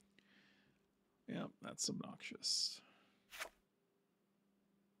 Yeah, that's obnoxious.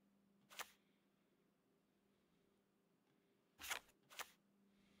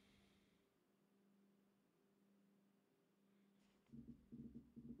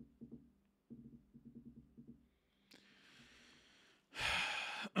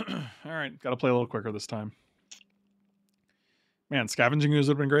 All right, got to play a little quicker this time. Man, Scavenging Ooze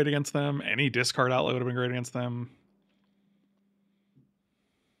would have been great against them. Any discard outlet would have been great against them.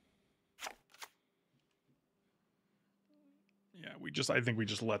 Yeah, I think we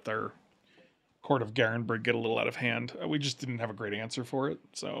just let their Court of Garenberg get a little out of hand. We just didn't have a great answer for it,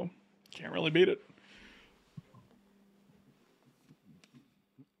 so can't really beat it.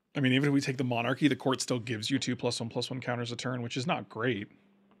 I mean, even if we take the Monarchy, the court still gives you 2+1/+1 counters a turn, which is not great.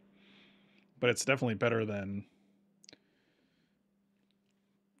 But it's definitely better than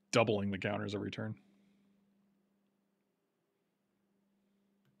doubling the counters every turn.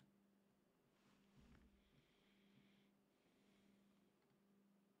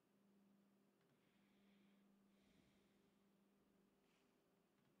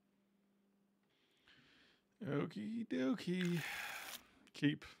 Okie dokie.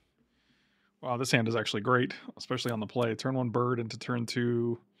 Keep. Wow, this hand is actually great, especially on the play. Turn 1 bird into turn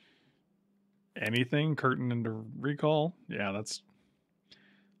 2 anything. Curtain into recall. Yeah, that's...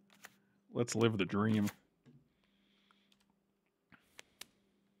 Let's live the dream.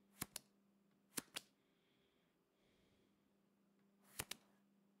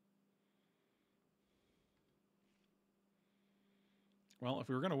 Well, if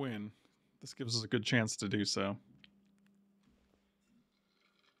we were going to win, this gives us a good chance to do so.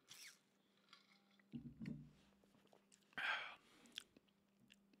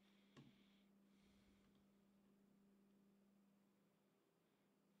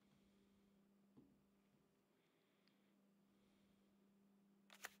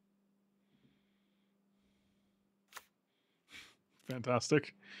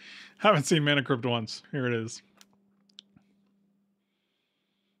 Fantastic. Haven't seen Mana Crypt once. Here it is.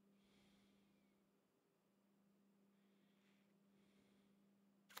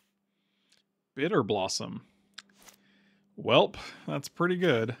 Bitter Blossom. Welp, that's pretty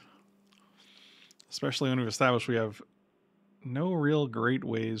good. Especially when we've established we have no real great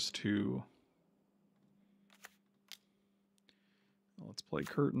ways to... Let's play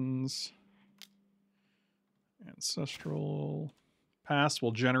Curtains. Ancestral. Pass.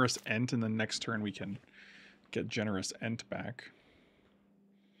 We'll Generous Ent, and the next turn we can get Generous Ent back.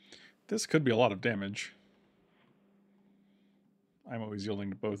 This could be a lot of damage. I'm always yielding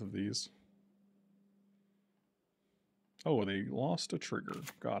to both of these. Oh, they lost a trigger.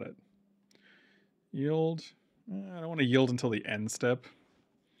 Got it. Yield. I don't want to yield until the end step.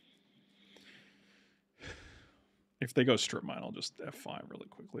 If they go Strip Mine, I'll just F5 really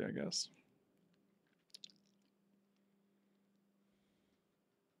quickly, I guess.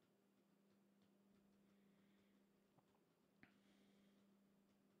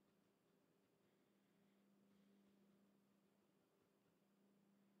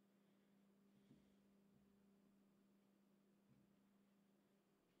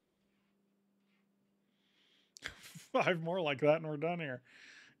 5 more like that and we're done here.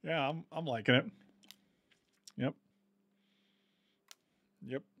 Yeah, I'm liking it. Yep.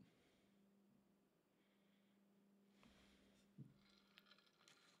 Yep.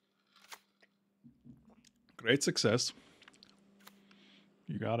 Great success.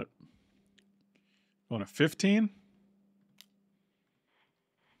 You got it. On a 15?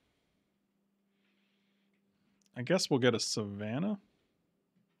 I guess we'll get a Savannah.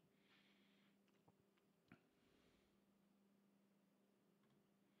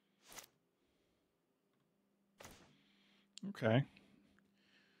 Okay.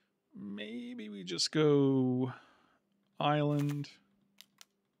 Maybe we just go Island.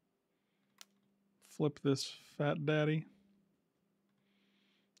 Flip this fat daddy.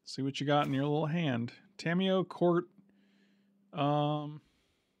 See what you got in your little hand. Tamiyo, Court.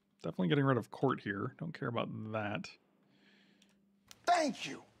 Definitely getting rid of Court here. Don't care about that. Thank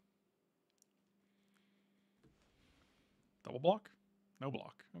you. Double block? No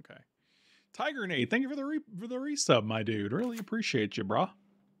block. Okay. Tiger Nate, thank you for the resub, my dude. Really appreciate you, brah.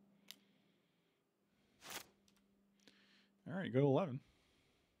 All right, go to 11.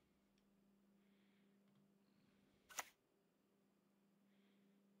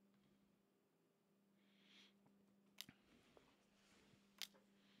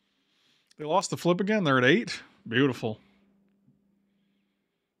 They lost the flip again. They're at 8. Beautiful.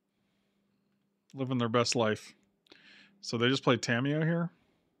 Living their best life. So they just played Tamiyo here.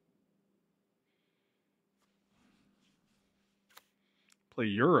 Play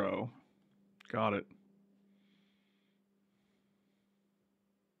Euro. Got it.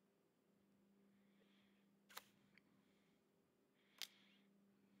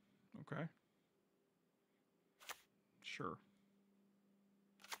 Okay. Sure.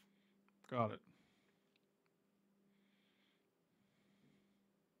 Got it.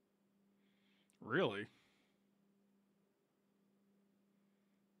 Really?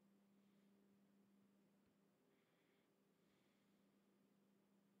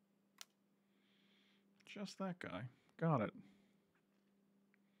 Just that guy. Got it.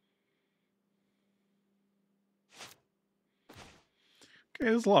 Okay,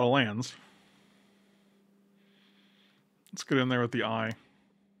 there's a lot of lands. Let's get in there with the eye.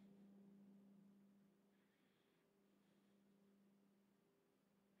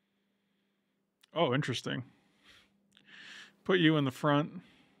 Oh, interesting. Put you in the front.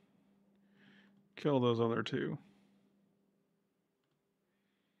 Kill those other two.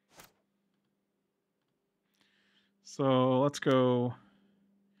 So let's go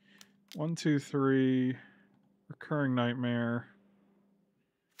 1, 2, 3. Recurring Nightmare.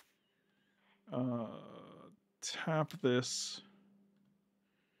 tap this.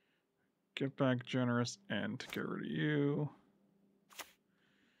 Get back generous and get rid of you.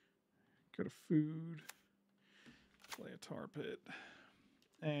 Go to food. Play a tar pit.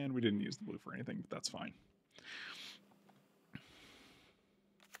 And we didn't use the blue for anything, but that's fine.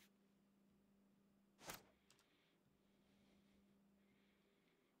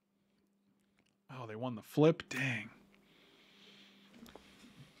 Oh, they won the flip? Dang.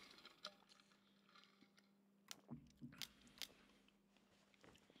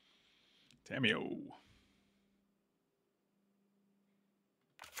 Tamio.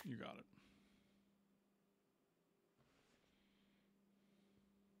 You got it.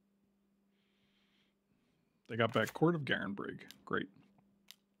 They got back Court of Garenbrig. Great.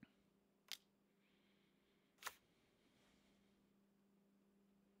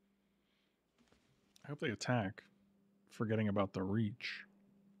 I hope they attack, forgetting about the reach.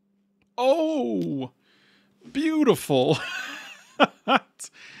 Oh! Beautiful!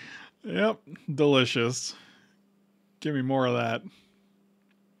 Yep, delicious. Give me more of that.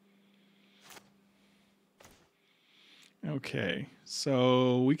 Okay,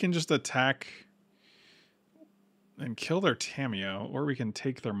 so we can just attack and kill their Tamio, or we can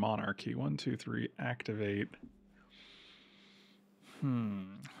take their monarchy. 1, 2, 3, activate.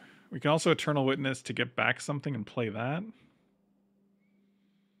 We can also Eternal Witness to get back something and play that.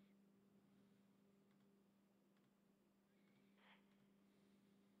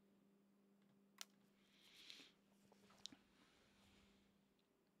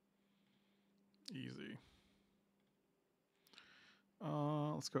 Easy.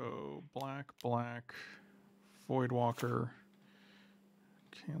 Let's go black, black, Voidwalker,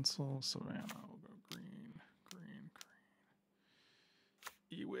 cancel, Savannah, we'll go green, green,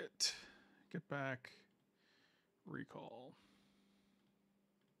 green. Ewit, get back, recall.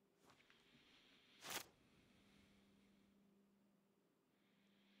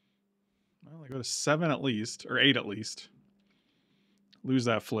 Well, I go to 7 at least, or 8 at least. Lose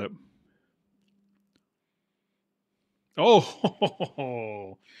that flip.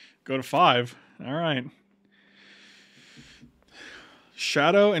 Oh, go to 5. All right.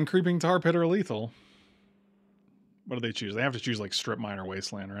 Shadow and Creeping Tar Pit are lethal. What do they choose? They have to choose like Strip Mine or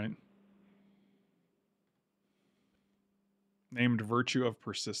Wasteland, right? Named Virtue of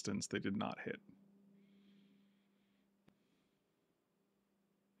Persistence. They did not hit.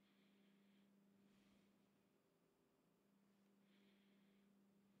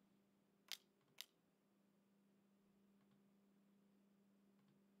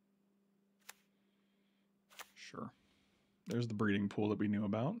 Sure. There's the breeding pool that we knew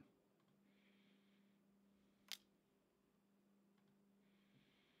about.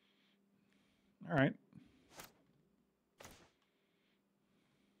 All right.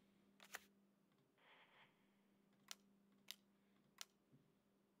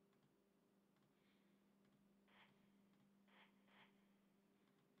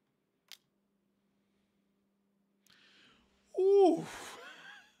 Ooh.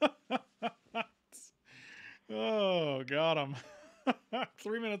 Oh, got him.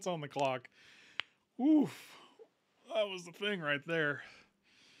 3 minutes on the clock. Oof. That was the thing right there.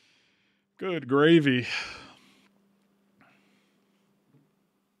 Good gravy.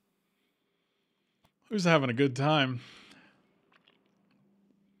 Who's having a good time?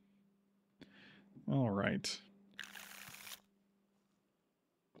 All right.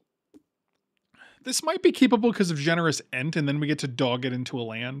 This might be keepable because of Generous Ent, and then we get to dog it into a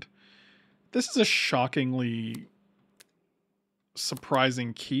land. This is a shockingly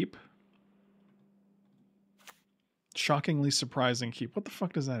surprising keep. Shockingly surprising keep. What the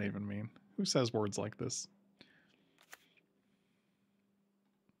fuck does that even mean? Who says words like this?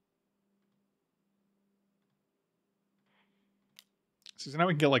 So now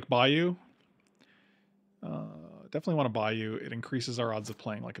we can get like Bayou. Definitely want to Bayou. It increases our odds of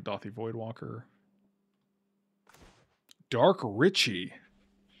playing like a Dothy Voidwalker. Dark Richie.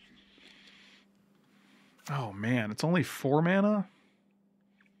 Oh man, it's only 4 mana?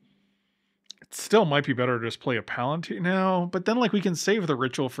 It still might be better to just play a Palantir now, but then like we can save the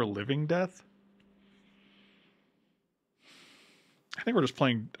ritual for Living Death. I think we're just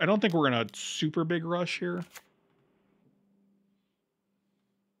playing... I don't think we're in a super big rush here.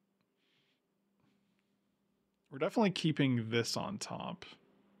 We're definitely keeping this on top.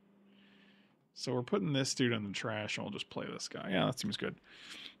 So we're putting this dude in the trash and we'll just play this guy. Yeah, that seems good.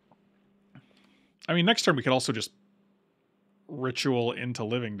 I mean, next turn we could also just ritual into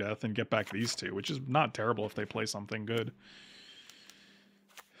Living Death and get back these two, which is not terrible if they play something good.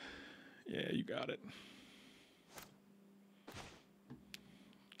 Yeah, you got it.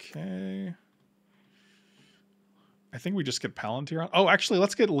 Okay. think we just get Palantir on. Oh, actually,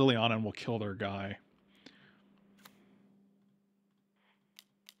 let's get Liliana and we'll kill their guy.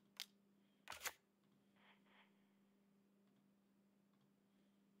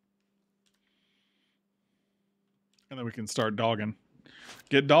 And then we can start dogging.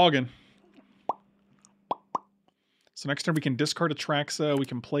 Get dogging. So next turn we can discard Atraxa. We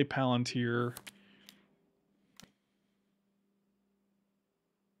can play Palantir.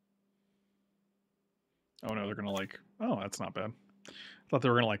 Oh no, they're gonna like. Oh, that's not bad. I thought they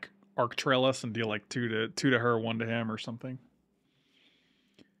were gonna like arc trail us and deal like two to her, 1 to him or something.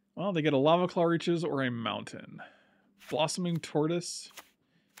 Well, they get a Lava Claw Reaches or a Mountain. Blossoming Tortoise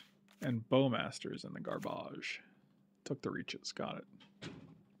and Bowmasters in the garbage. Took the Reaches. Got it.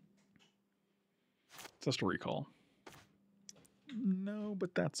 Just a recall. No,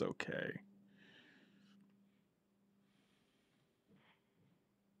 but that's okay.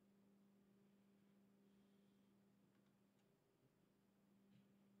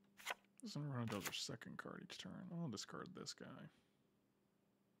 Doesn't run does their second card each turn. I'll discard this guy.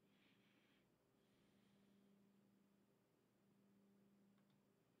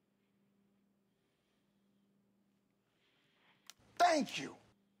 Thank you.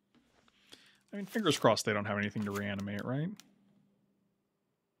 I mean, fingers crossed they don't have anything to reanimate, right?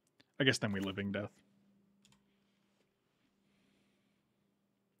 I guess then we Living Death.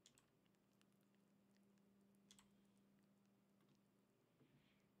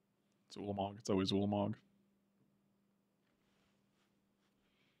 It's Ulamog. It's always Ulamog.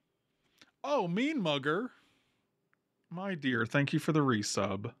 Oh, Mean Mugger. My dear, thank you for the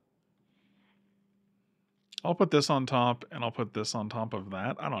resub. I'll put this on top, and I'll put this on top of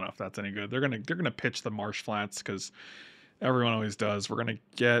that. I don't know if that's any good. They're gonna pitch the Marsh Flats because everyone always does. We're gonna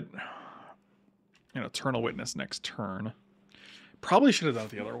get an Eternal Witness next turn. Probably should have done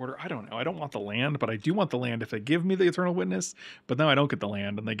it the other order. I don't know. I don't want the land, but I do want the land if they give me the Eternal Witness. But now I don't get the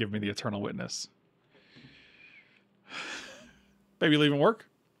land, and they give me the Eternal Witness. Baby leaving work?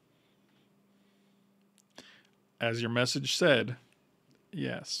 As your message said,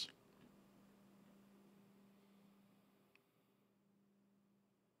 yes.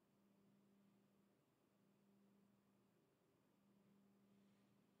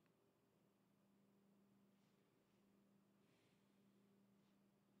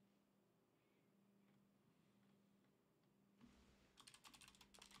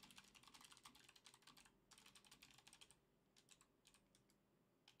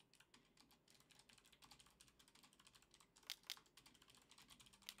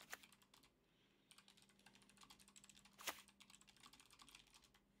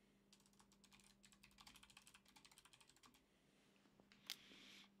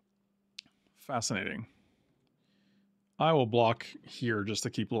 Fascinating. I will block here just to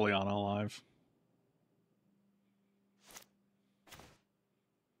keep Liliana alive.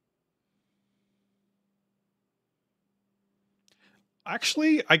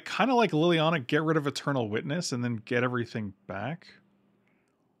 Actually, I kind of like Liliana get rid of Eternal Witness and then get everything back.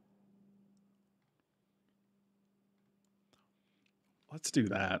 Let's do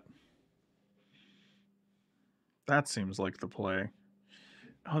that. That seems like the play.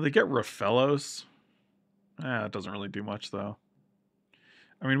 Oh, they get Rafellos. It doesn't really do much, though.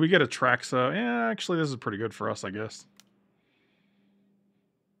 I mean, we get Atraxa. Yeah, actually, this is pretty good for us, I guess.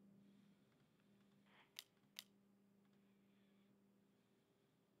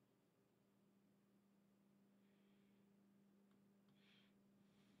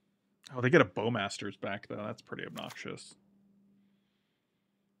 Oh, they get a Bowmasters back, though. That's pretty obnoxious.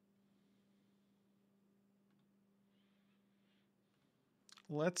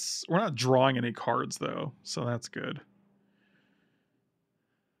 We're not drawing any cards, though, so that's good.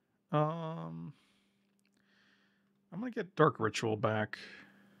 I'm going to get Dark Ritual back.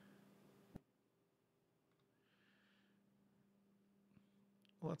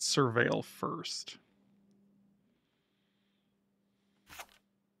 Let's Surveil first.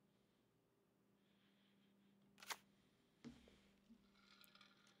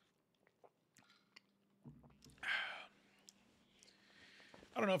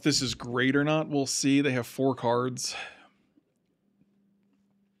 I don't know if this is great or not. We'll see. They have 4 cards.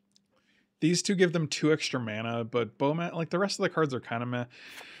 These two give them 2 extra mana, but Bowman, like the rest of the cards are kind of meh.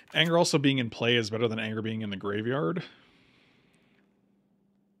 Anger also being in play is better than Anger being in the graveyard.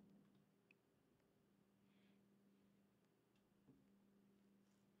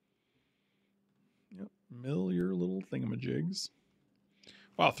 Yep, mill your little thingamajigs.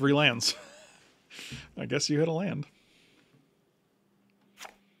 Wow, 3 lands. I guess you hit a land.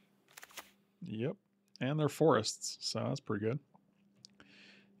 Yep, and they're forests, so that's pretty good.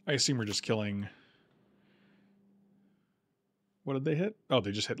 I assume we're just killing What did they hit? Oh,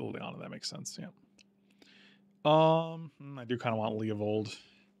 they just hit Liliana. That makes sense. Yeah. I do kind of want Leovold.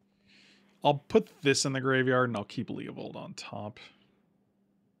 I'll put this in the graveyard and I'll keep Leovold on top.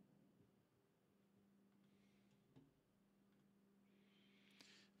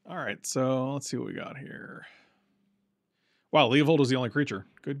 All right, so let's see what we got here. Wow, Leovold was the only creature.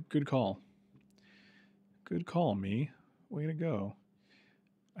 Good call. Good call, me. Way to go.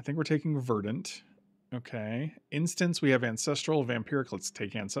 I think we're taking Verdant. Okay. Instance, we have Ancestral, Vampiric. Let's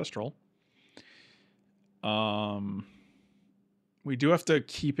take Ancestral. We do have to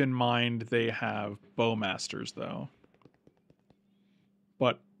keep in mind they have Bowmasters, though.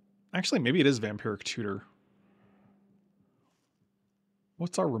 But actually, maybe it is Vampiric Tutor.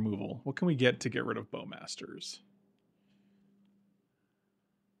 What's our removal? What can we get to get rid of Bowmasters?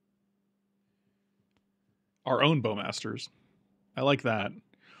 Our own Bowmasters. I like that.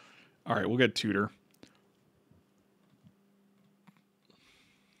 All right, we'll get Tutor.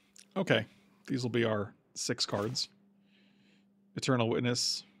 Okay, these will be our 6 cards. Eternal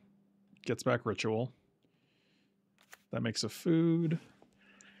Witness gets back Ritual. That makes a food.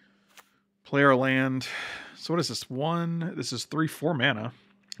 Play our land. So what is this? 1. This is 3, 4 mana.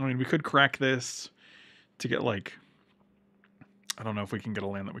 I mean, we could crack this to get like... I don't know if we can get a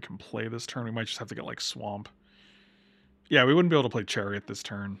land that we can play this turn. We might just have to get like Swamp. Yeah, we wouldn't be able to play Chariot this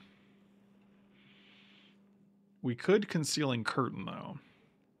turn. We could Concealing Curtain, though.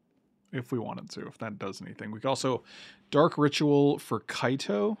 If we wanted to, if that does anything. We could also Dark Ritual for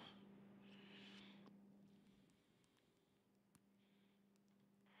Kaito.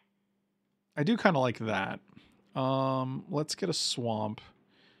 I do kind of like that. Let's get a Swamp.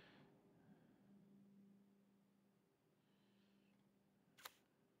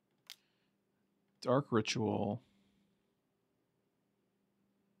 Dark Ritual.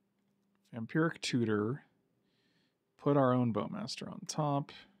 Vampiric Tutor. Put our own Bowmaster on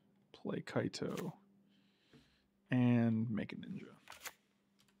top. Play Kaito. And make a Ninja.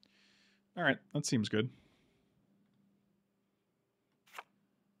 Alright, that seems good.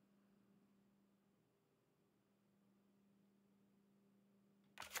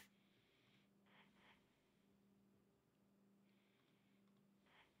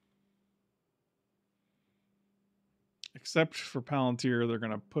 Except for Palantir, they're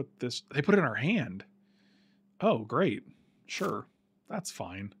going to put this... They put it in our hand. Oh, great. Sure. That's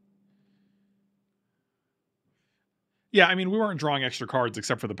fine. Yeah, I mean, we weren't drawing extra cards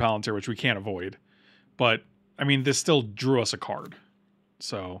except for the Palantir, which we can't avoid. But, I mean, this still drew us a card.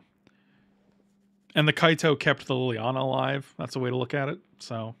 So... And the Kaito kept the Liliana alive. That's a way to look at it.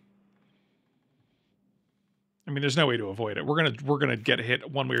 So... I mean, there's no way to avoid it. We're gonna get hit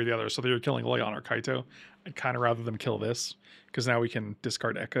one way or the other. So they're killing Liliana or Kaito. I'd kind of rather them kill this, because now we can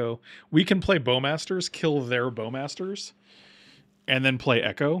discard Echo. We can play Bowmasters, kill their Bowmasters, and then play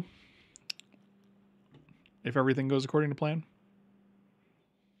Echo. If everything goes according to plan.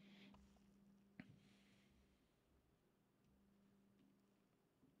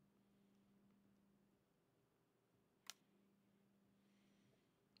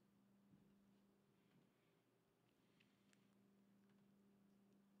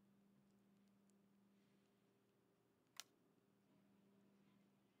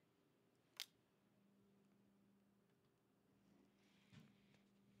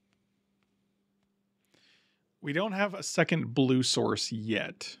 We don't have a second blue source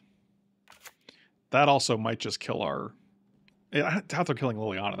yet. That also might just kill our... I doubt they're killing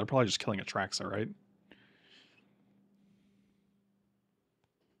Liliana. They're probably just killing Atraxa, right?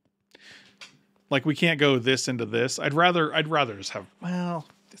 Like, we can't go this into this. I'd rather just have... Well,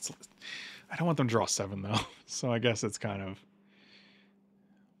 I don't want them to draw 7, though. So I guess it's kind of...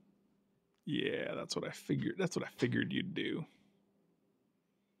 Yeah, that's what I figured. That's what I figured you'd do.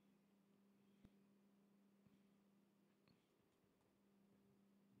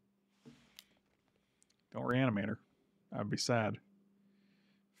 Don't reanimate her. I'd be sad.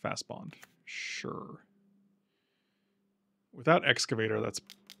 Fast bond. Sure. Without Excavator, that's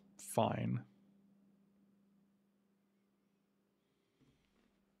fine.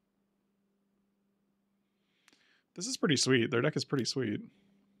 This is pretty sweet. Their deck is pretty sweet.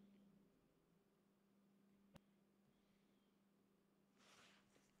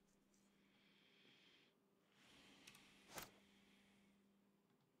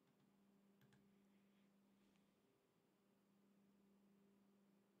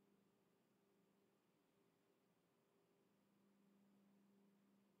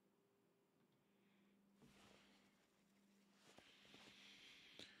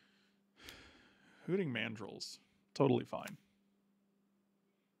 Hooting Mandrills. Totally fine.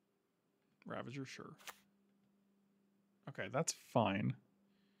 Ravager, sure. Okay, that's fine.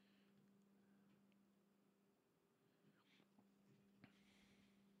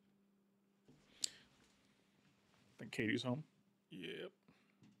 I think Katie's home. Yep.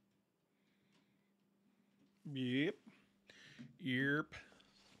 Yep. Yep.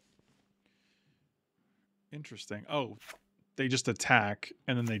 Interesting. Oh, they just attack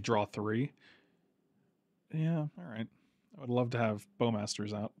and then they draw 3. Yeah, all right. I would love to have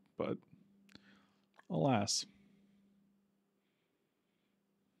Bowmasters out, but alas.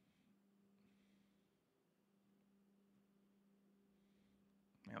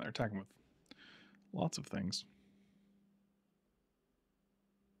 Yeah, they're attacking with lots of things.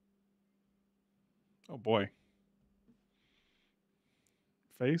 Oh boy.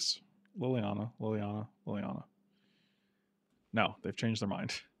 Face, Liliana, Liliana, Liliana. No, they've changed their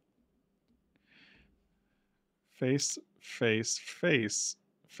mind. Face, face, face,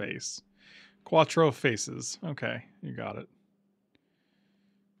 face. Quattro faces. Okay, you got it.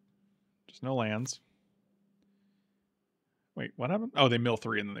 Just no lands. Wait, what happened? Oh, they mill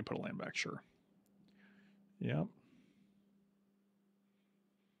 3 and then they put a land back. Sure. Yep.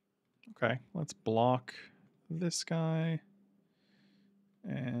 Okay, let's block this guy.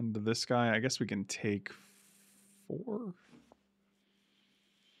 And this guy, I guess we can take 4.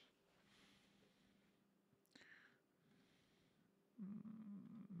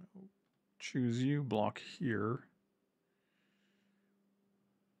 Choose you, block here.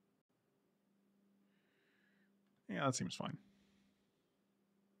 Yeah, that seems fine.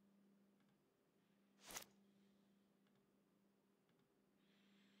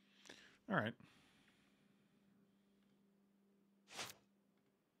 All right.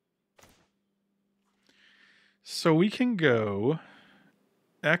 So we can go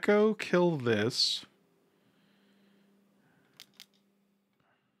Echo, kill this.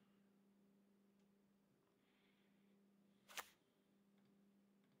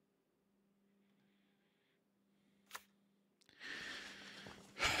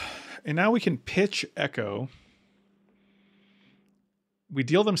 And now we can pitch Echo. We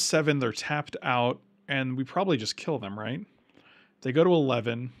deal them 7, they're tapped out, and we probably just kill them, right? They go to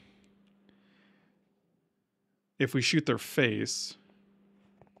 11. If we shoot their face.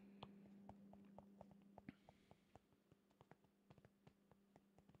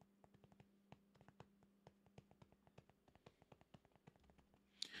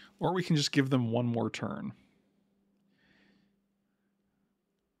 Or we can just give them 1 more turn.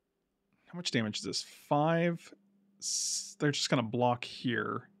 How much damage is this? 5. They're just going to block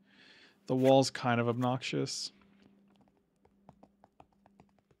here. The wall's kind of obnoxious.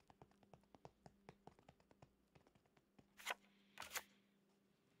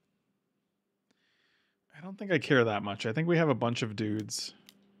 I don't think I care that much. I think we have a bunch of dudes.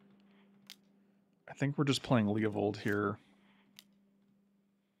 I think we're just playing Leovold here.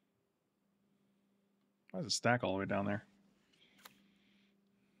 Why does it stack all the way down there?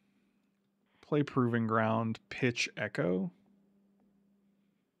 Play Proving Ground, pitch Echo.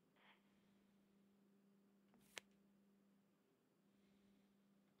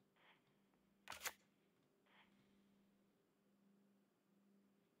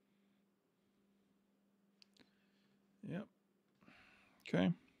 Yep.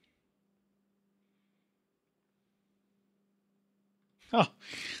 Okay.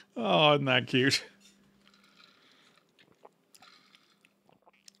 Oh, isn't that cute?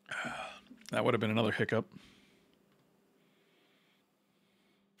 That would have been another hiccup.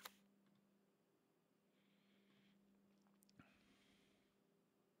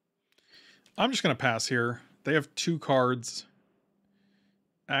 I'm just going to pass here. They have 2 cards.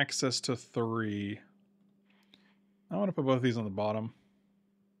 Access to 3. I want to put both of these on the bottom.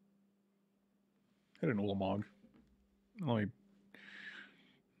 Hit an Ulamog.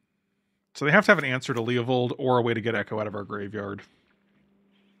 So they have to have an answer to Leovold or a way to get Echo out of our graveyard.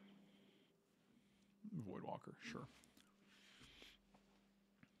 Voidwalker, sure.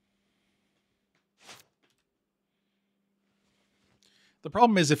 The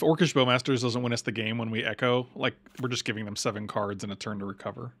problem is if Orcish Bowmasters doesn't win us the game when we Echo, like, we're just giving them 7 cards and a turn to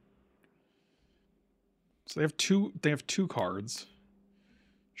recover. So they have 2 cards.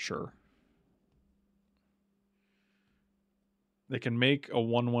 Sure. They can make a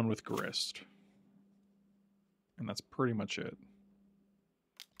 1/1 with Grist. And that's pretty much it.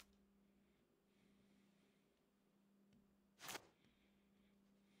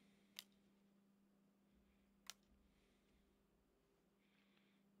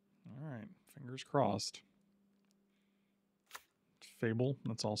 All right, fingers crossed. Fable,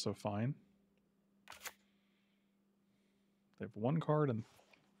 that's also fine. They have 1 card and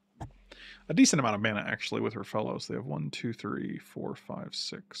A decent amount of mana, actually, with her fellows. They have 1, 2, 3, 4, 5,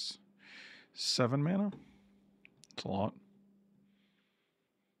 6, 7 mana. That's a lot.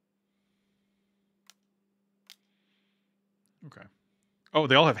 Okay. Oh,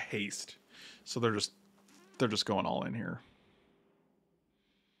 they all have haste. So they're just going all in here.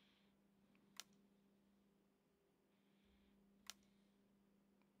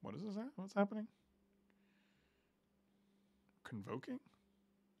 What is this? What's happening? Convoking?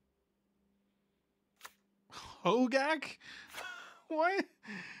 Hogak? What?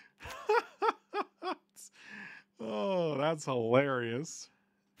 Oh, that's hilarious.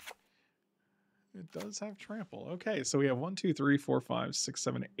 It does have trample. Okay, so we have 1, 2, 3, 4, 5, 6,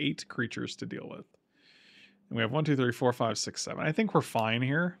 7, 8 creatures to deal with. And we have 1, 2, 3, 4, 5, 6, 7. I think we're fine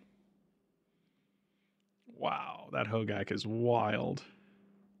here. Wow, that Hogak is wild.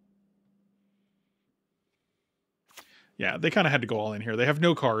 Yeah, they kind of had to go all in here. They have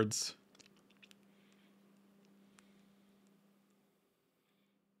no cards.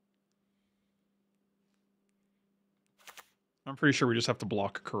 I'm pretty sure we just have to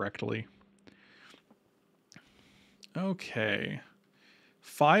block correctly. Okay.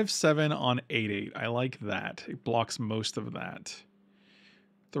 5/7 on 8/8. I like that. It blocks most of that.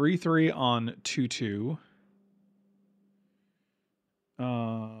 3/3 on 2/2.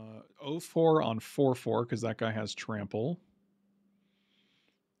 0/4 on 4/4 because that guy has trample.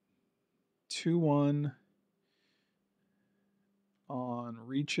 2/1 on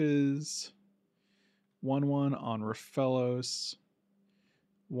reaches. 1/1 on Raphelos.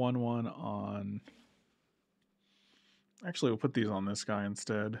 1/1 on. Actually, we'll put these on this guy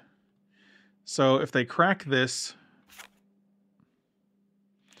instead. So if they crack this,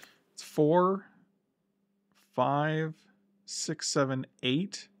 it's 4, 5, 6, 7,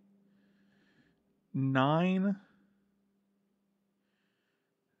 8, 9.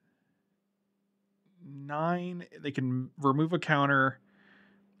 9. They can remove a counter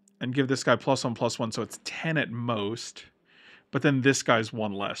and give this guy +1/+1, so it's 10 at most. But then this guy's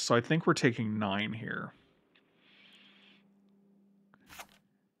 1 less. So I think we're taking 9 here.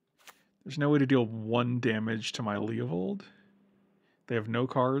 There's no way to deal 1 damage to my Leovold. They have no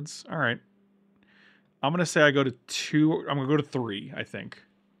cards. All right. I'm going to say I go to 2. I'm going to go to 3, I think.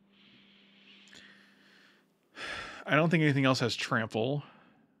 I don't think anything else has trample.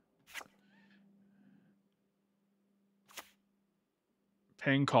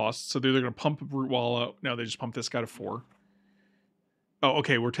 Paying costs. So they're either going to pump Rootwalla. No, they just pump this guy to 4. Oh,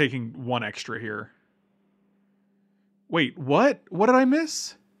 okay. We're taking 1 extra here. Wait, what? What did I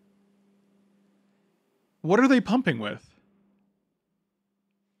miss? What are they pumping with?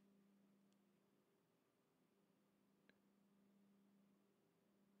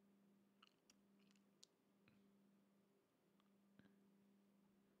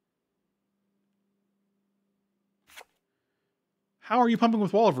 How are you pumping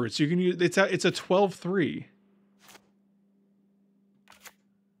with Wall of Roots? You can use it's a 12/3.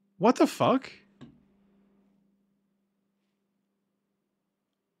 What the fuck?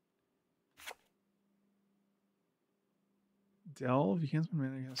 Delve, you can't spend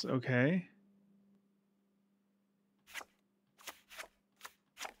mana, I guess. Okay.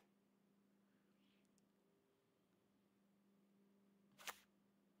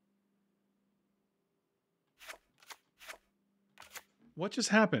 What just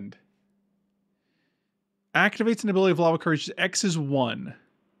happened? Activates an ability of Lava Courage. X is 1.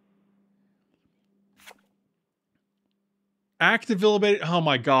 Activate. Oh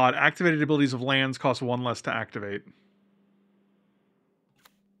my god. Activated abilities of lands cost 1 less to activate.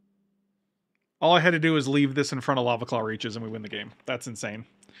 All I had to do was leave this in front of Lava Claw Reaches and we win the game. That's insane.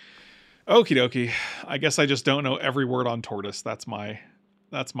 Okie dokie. I guess I just don't know every word on Tortoise. That's my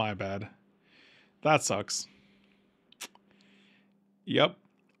bad. That sucks. Yep.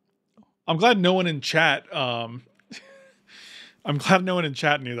 I'm glad no one in chat I'm glad no one in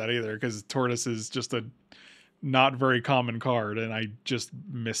chat knew that either, because Tortoise is just a not very common card, and I just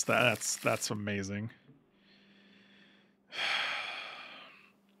missed that. That's amazing.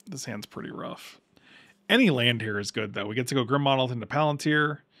 This hand's pretty rough. Any land here is good, though. We get to go Grim Monolith into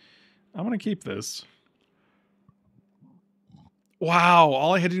Palantir. I'm going to keep this. Wow,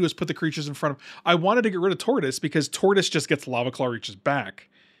 all I had to do was put the creatures in front of... I wanted to get rid of Tortoise, because Tortoise just gets Lava Claw Reaches back.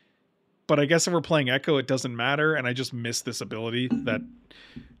 But I guess if we're playing Echo, it doesn't matter, and I just missed this ability that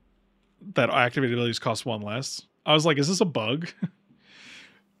activated abilities cost 1 less. I was like, is this a bug?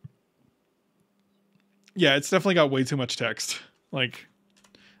 Yeah, it's definitely got way too much text. Like,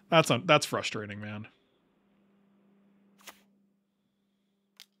 that's frustrating, man.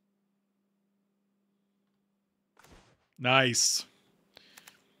 Nice.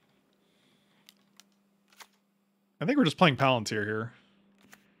 I think we're just playing Palantir here.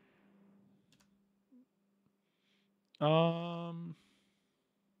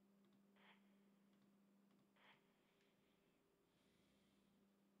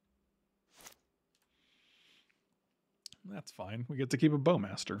 That's fine. We get to keep a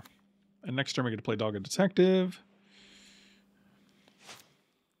Bowmaster. And next turn we get to play Dogged Detective.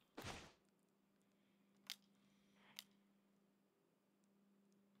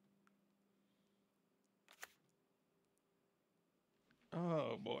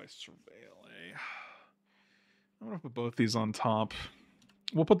 Oh boy, Surveil. I'm gonna put both these on top.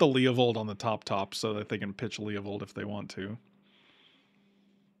 We'll put the Leovold on the top so that they can pitch Leovold if they want to.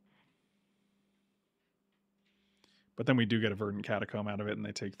 But then we do get a Verdant Catacomb out of it and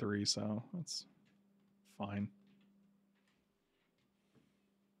they take 3, so that's fine.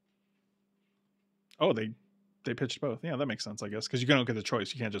 Oh, they pitched both. Yeah, that makes sense, I guess, because you don't get the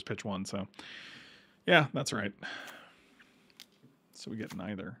choice. You can't just pitch one, so yeah, that's right. So we get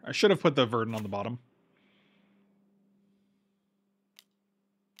neither. I should have put the Verdant on the bottom.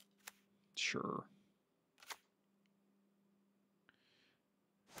 Sure.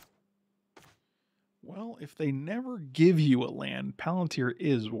 Well, if they never give you a land, Palantir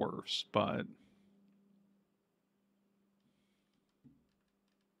is worse, but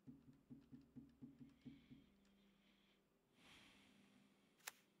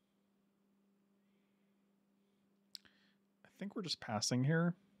I think we're just passing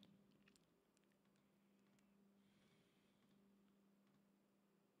here.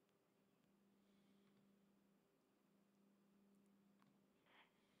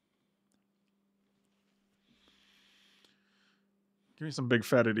 Give me some big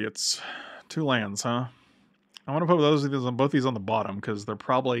fat idiots. 2 lands, huh? I want to put both these on the bottom because they're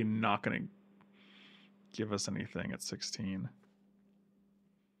probably not going to give us anything at 16.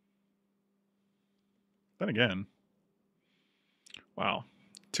 Then again, wow.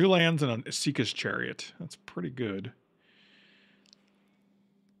 2 lands and a Seeker's Chariot. That's pretty good.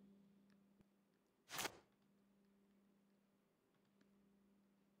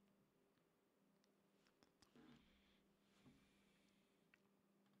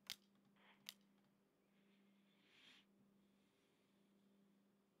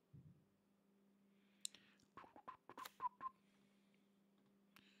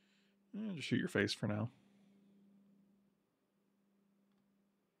 Just shoot your face for now.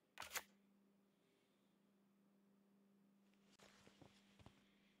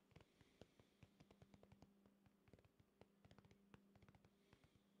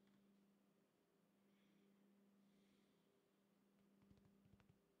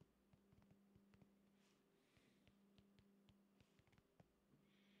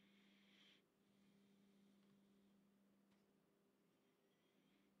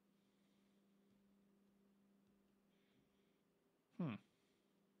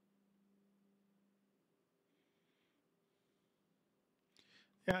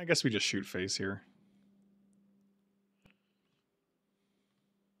 Yeah, I guess we just shoot face here.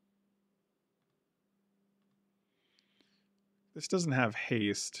 This doesn't have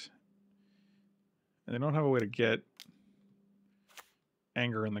haste. And they don't have a way to get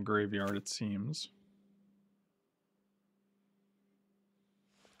anger in the graveyard, it seems.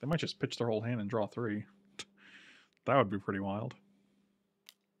 They might just pitch their whole hand and draw 3. That would be pretty wild.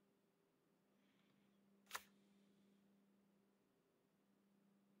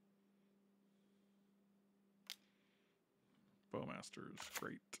 Bowmasters,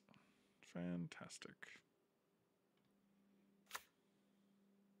 great. Fantastic.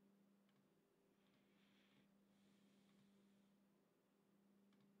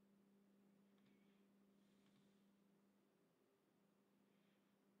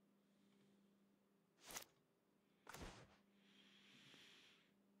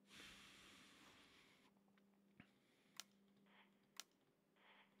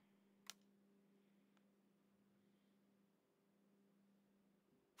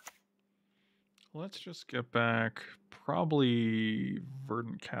 Let's just get back probably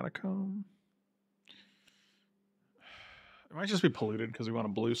Verdant Catacomb. It might just be polluted because we want a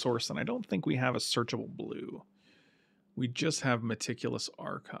blue source, and I don't think we have a searchable blue. We just have Meticulous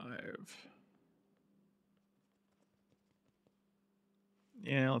Archive.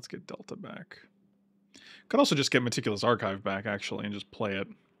 Yeah, let's get Delta back. Could also just get Meticulous Archive back, actually, and just play it.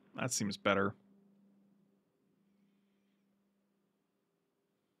 That seems better.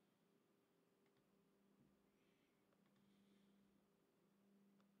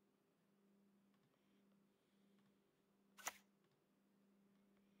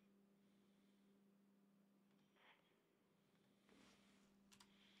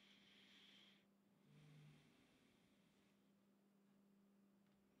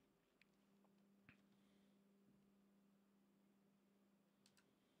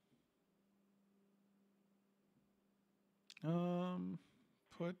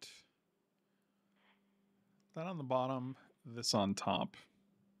 Put that on the bottom, this on top.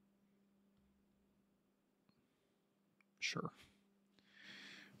 Sure.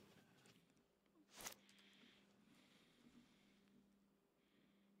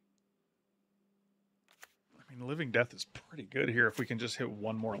 I mean, Living Death is pretty good here if we can just hit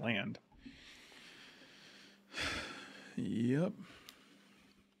one more land. Yep.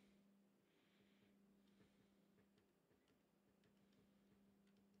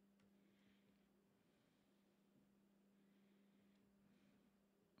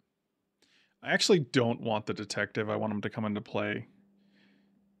 I actually don't want the detective. I want him to come into play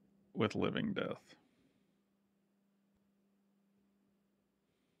with Living Death.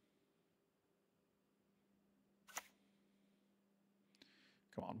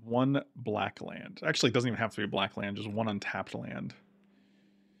 Come on, one black land. Actually, it doesn't even have to be a black land, just one untapped land.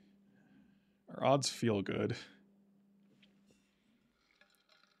 Our odds feel good.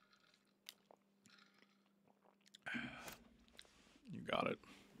 You got it.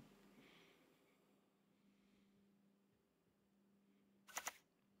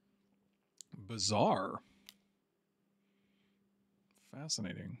 Bizarre.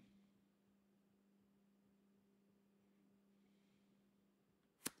 Fascinating.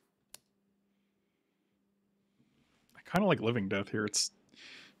 I kind of like Living Death here. It's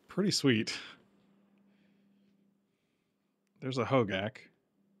pretty sweet. There's a Hogak.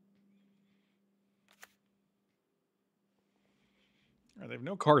 Right, they have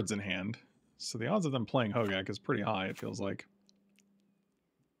no cards in hand, so the odds of them playing Hogak is pretty high, it feels like.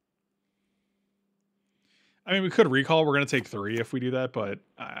 I mean, we could recall. We're going to take 3 if we do that, but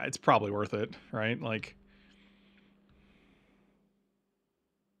it's probably worth it, right? Like,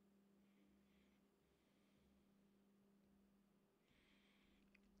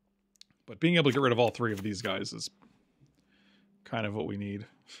 but being able to get rid of all 3 of these guys is kind of what we need.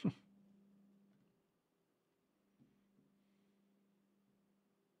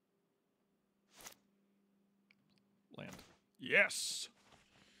 Land. Yes!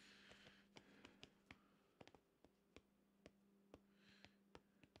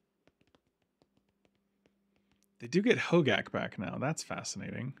 They do get Hogak back now. That's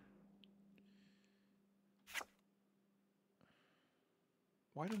fascinating.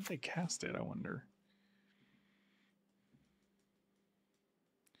 Why didn't they cast it, I wonder?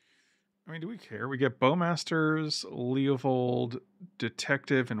 I mean, do we care? We get Bowmasters, Leovold,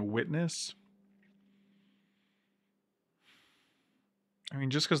 Detective, and Witness. I mean,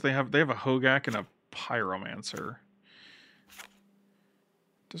 just because they have a Hogak and a Pyromancer.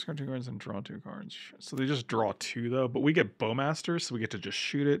 Discard 2 cards and draw 2 cards. So they just draw 2 though, but we get Bowmasters, so we get to just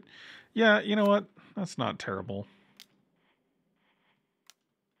shoot it. Yeah, you know what? That's not terrible.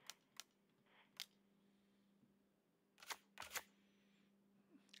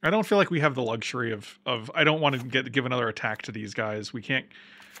 I don't feel like we have the luxury of I don't want to give another attack to these guys. We can't.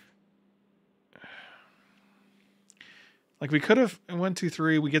 Like we could have 1, 2,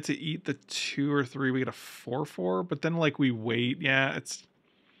 3. We get to eat the 2 or 3. We get a 4/4, but then like we wait. Yeah, it's.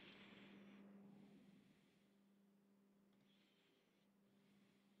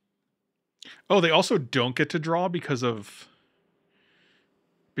 Oh, they also don't get to draw because of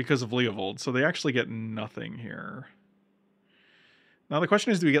Leovold, so they actually get nothing here. Now the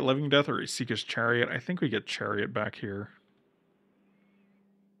question is, do we get Living Death or Seeker's Chariot? I think we get Chariot back here.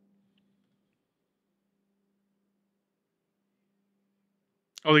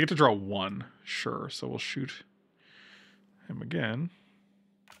 Oh, they get to draw 1. Sure, so we'll shoot him again.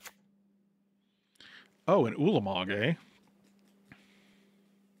 Oh, an Ulamog, eh?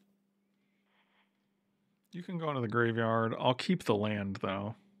 You can go into the graveyard. I'll keep the land,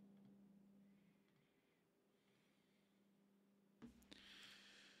 though.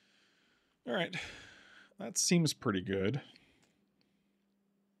 All right. That seems pretty good.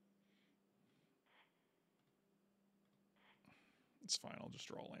 It's fine. I'll just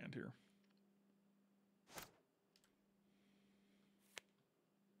draw a land here.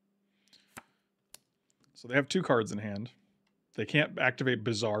 So they have 2 cards in hand. They can't activate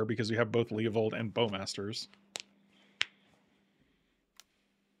Bizarre because we have both Leovold and Bowmasters.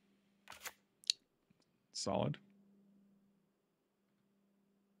 Solid.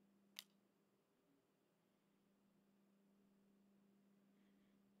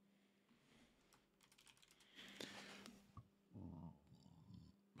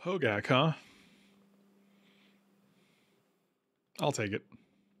 Hogak, huh? I'll take it.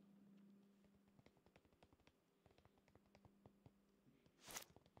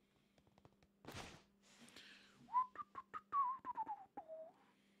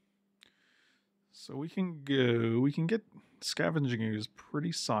 So we can go, we can get Scavenging is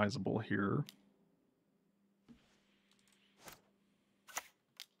pretty sizable here.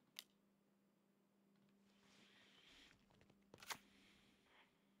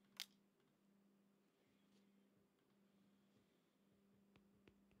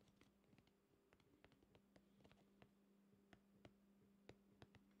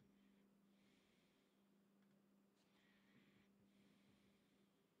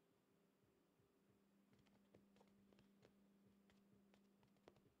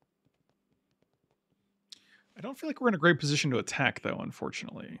 I don't feel like we're in a great position to attack, though,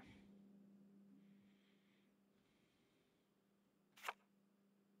 unfortunately.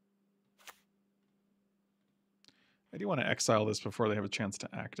 I do want to exile this before they have a chance to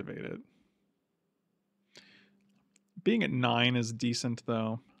activate it. Being at 9 is decent,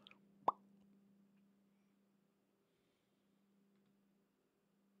 though.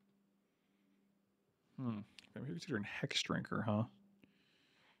 Vampiric Tutor and Hex Drinker, huh?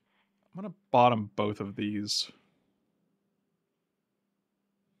 I'm going to bottom both of these.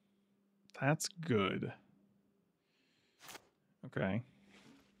 That's good. Okay.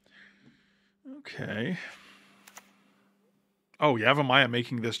 Okay. Oh, Yavimaya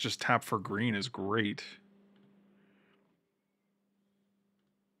making this just tap for green is great.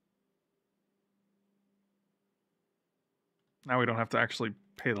 Now we don't have to actually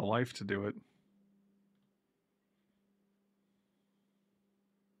pay the life to do it.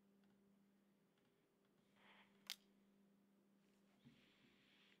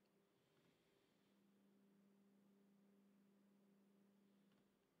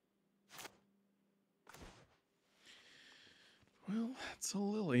 Well, that's a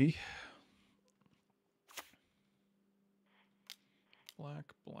lily. Black,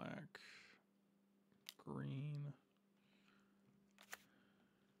 black, green.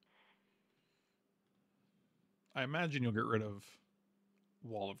 I imagine you'll get rid of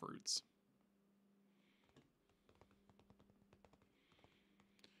Wall of Roots.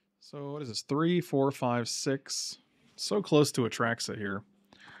 So what is this? 3, 4, 5, 6. So close to Atraxa here.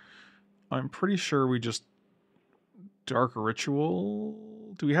 I'm pretty sure we just Dark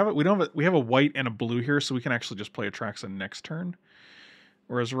Ritual. Do we have it? We don't have it. We have a white and a blue here, so we can actually just play Atraxa next turn.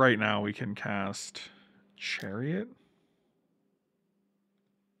 Whereas right now we can cast Chariot.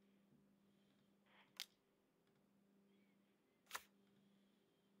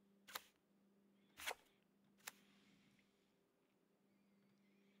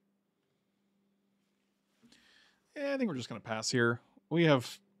 Yeah, I think we're just going to pass here. We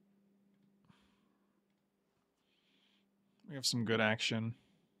have some good action.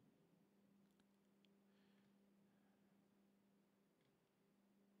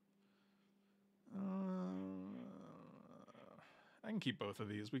 I can keep both of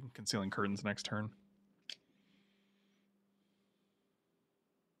these. We can Concealing Curtains next turn.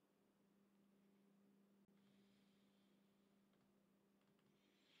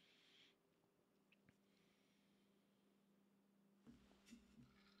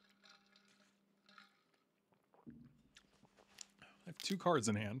 I have 2 cards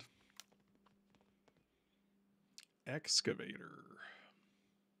in hand. Excavator.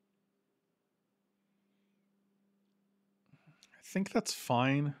 I think that's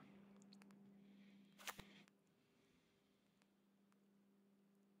fine.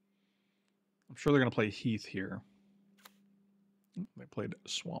 I'm sure they're going to play Heath here. They played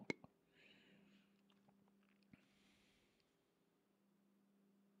Swamp.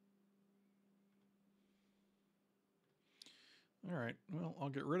 All right, well, I'll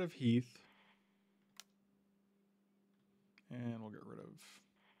get rid of Heath. And we'll get rid of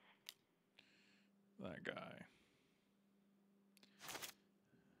that guy.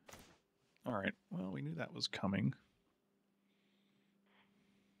 All right, well, we knew that was coming.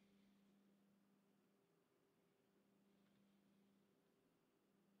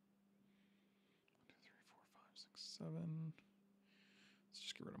 Seven. Let's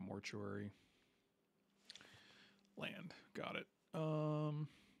just get rid of Mortuary. Land. Got it.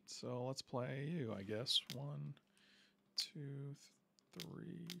 So let's play you, I guess. 1, 2,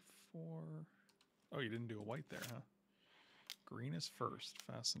 3, 4. Oh, you didn't do a white there, huh? Green is first.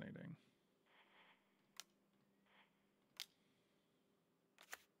 Fascinating.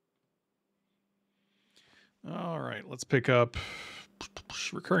 All right, let's pick up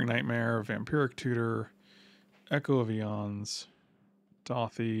Recurring Nightmare, Vampiric Tutor, Echo of Eons,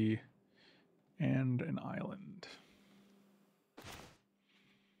 Dothy, and an island.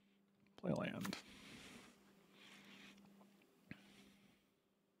 Play land.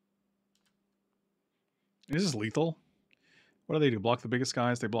 Is this lethal? What do they do? Block the biggest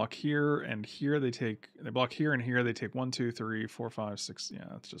guys. They block here and here. They block here and here. They take 1, 2, 3, 4, 5, 6. Yeah,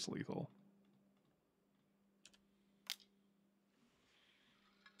 it's just lethal.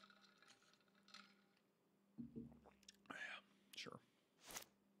 Sure.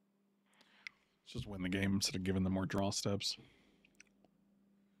 Let's just win the game instead of giving them more draw steps.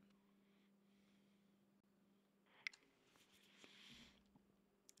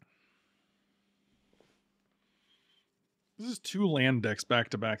 This is 2 land decks back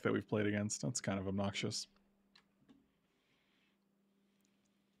to back that we've played against. That's kind of obnoxious.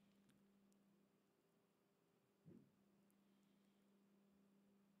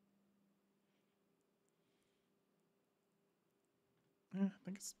 Yeah, I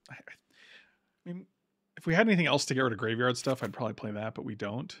think it's. I mean, if we had anything else to get rid of graveyard stuff, I'd probably play that, but we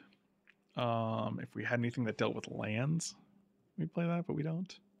don't. If we had anything that dealt with lands, we'd play that, but we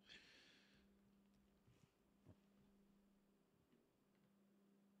don't.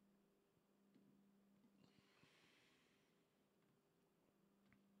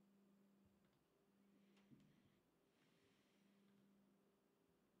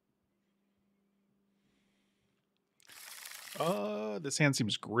 This hand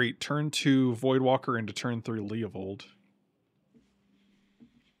seems great. Turn 2 Voidwalker into turn 3 Leovold.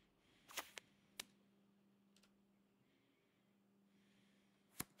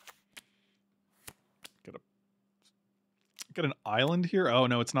 Get an island here? Oh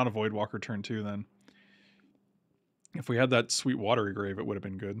no, it's not a Voidwalker turn 2 then. If we had that sweet watery grave, it would have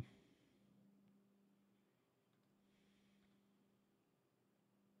been good.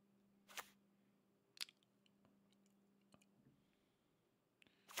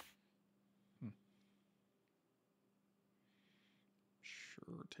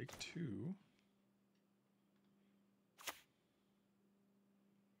 Sure, take 2.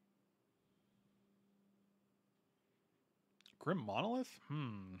 Grim Monolith?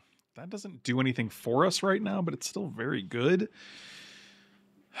 That doesn't do anything for us right now, but it's still very good.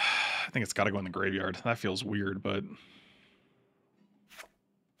 I think it's got to go in the graveyard. That feels weird, but...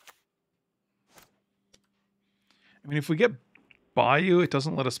 I mean, if we get Bayou, it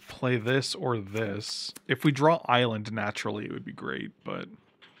doesn't let us play this or this. If we draw Island naturally, it would be great, but...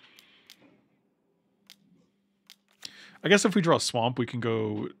 I guess if we draw Swamp, we can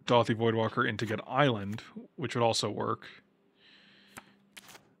go Dauthi Voidwalker into get Island, which would also work.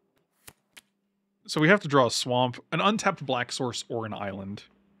 So we have to draw a Swamp, an untapped Black Source, or an Island.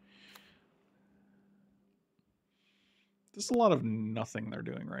 There's a lot of nothing they're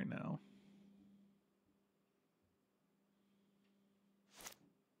doing right now.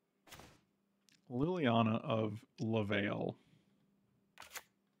 Liliana of Lavale.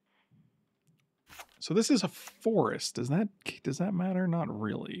 So this is a forest. Does that matter? Not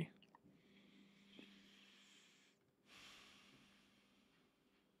really.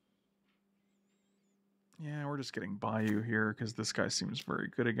 Yeah, we're just getting Bayou here because this guy seems very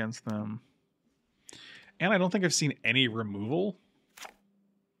good against them. And I don't think I've seen any removal.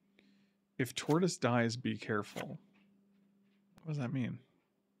 If Tortoise dies, be careful. What does that mean?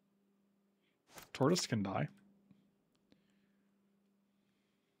 Tortoise can die.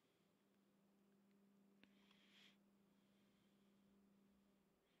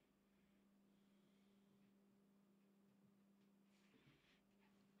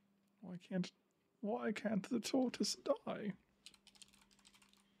 Why can't the tortoise die?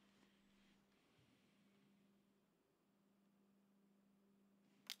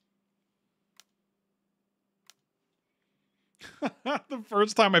 The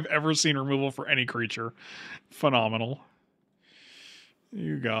first time I've ever seen removal for any creature. Phenomenal.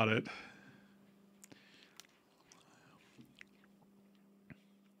 You got it.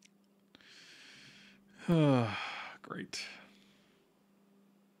 Great.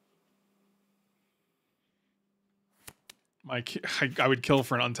 I would kill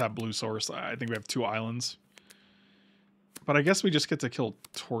for an untapped blue source. I think we have 2 islands. But I guess we just get to kill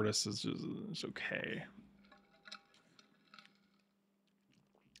Tortoise. It's okay.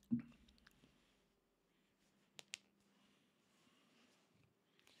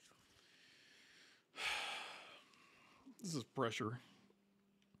 This is pressure.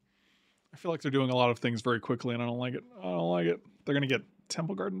 I feel like they're doing a lot of things very quickly, and I don't like it. I don't like it. They're going to get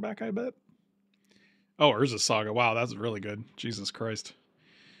Temple Garden back, I bet. Oh, Urza Saga. Wow, that's really good. Jesus Christ.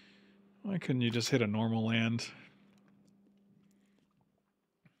 Why couldn't you just hit a normal land?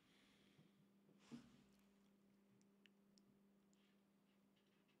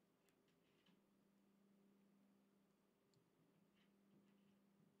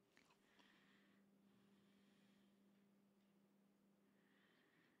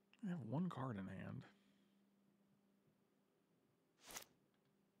 I have 1 card in hand.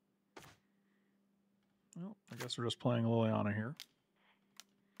 Well, I guess we're just playing Liliana here.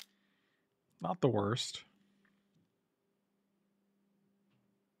 Not the worst.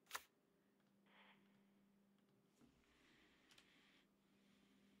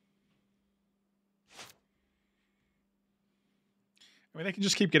 I mean, they can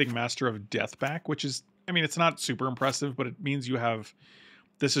just keep getting Master of Death back, which is, I mean, it's not super impressive, but it means you have,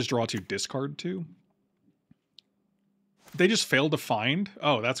 this is draw 2, discard 2. They just failed to find?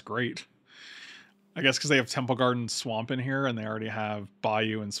 Oh, that's great. I guess because they have Temple Garden Swamp in here, and they already have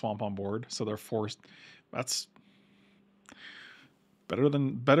Bayou and Swamp on board, so they're forced. That's better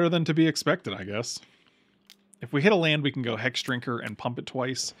than to be expected, I guess. If we hit a land, we can go Hex Drinker and pump it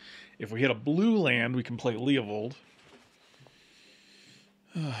twice. If we hit a blue land, we can play Leovold.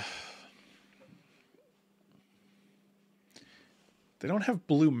 They don't have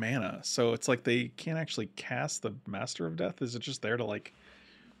blue mana, so it's like they can't actually cast the Master of Death. Is it just there to, like,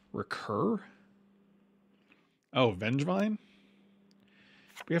 recur? Oh, Vengevine?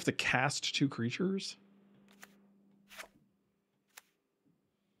 We have to cast 2 creatures?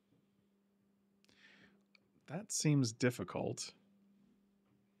 That seems difficult.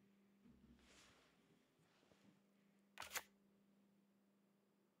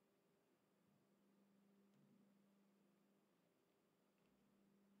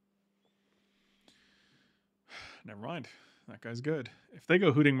 Never mind. That guy's good. If they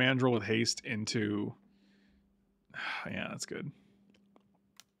go Hooting Mandrill with haste into... Yeah, that's good.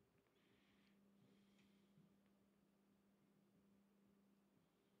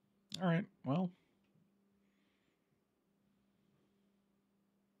 All right, well.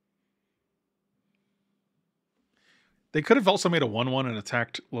 They could have also made a 1/1 and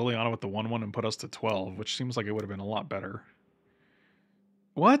attacked Liliana with the 1/1 and put us to 12, which seems like it would have been a lot better.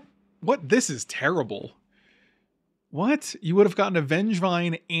 What? What? This is terrible. What? You would have gotten a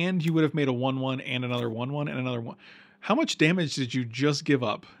Vengevine and you would have made a 1/1 and another 1/1 and another 1. How much damage did you just give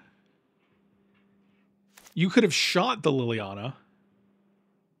up? You could have shot the Liliana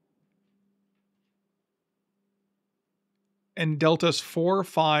and dealt us 4,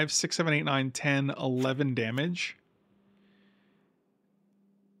 5, 6, 7, 8, 9, 10, 11 damage.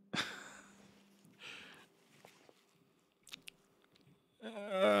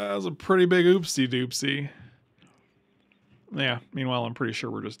 That was a pretty big oopsie doopsie. Yeah, meanwhile, I'm pretty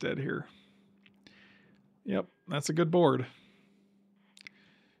sure we're just dead here. Yep, that's a good board.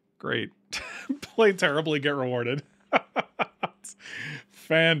 Great. Play terribly, get rewarded.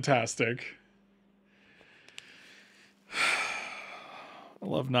 Fantastic. I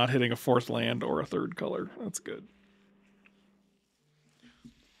love not hitting a 4th land or a 3rd color. That's good.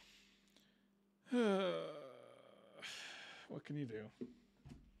 What can you do?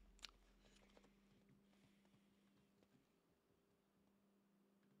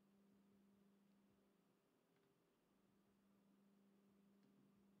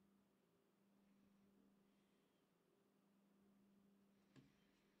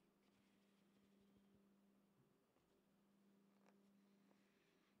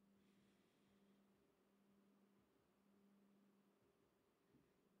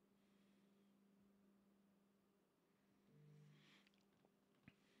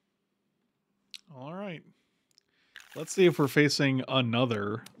 All right. Let's see if we're facing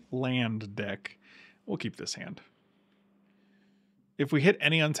another land deck. We'll keep this hand. If we hit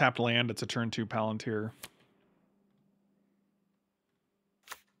any untapped land, it's a turn 2 Palantir.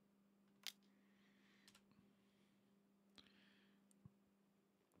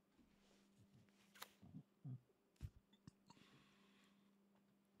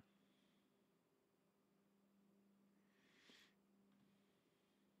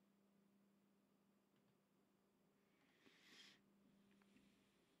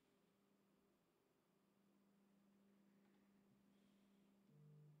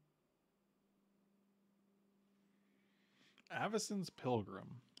 Avacyn's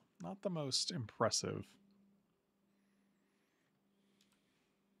Pilgrim. Not the most impressive.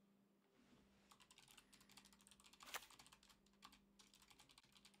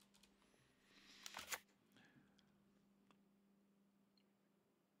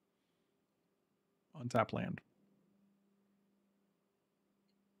 Untap land.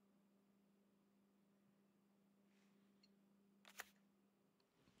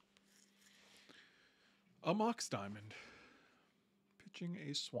 A Mox Diamond. Pitching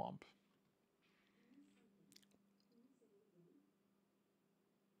a swamp.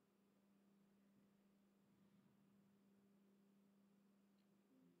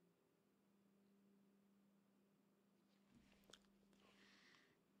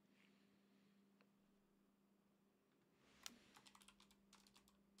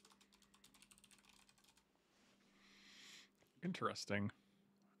 Interesting.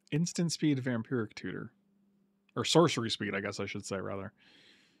 Instant speed vampiric tutor. Or sorcery speed, I guess I should say, rather.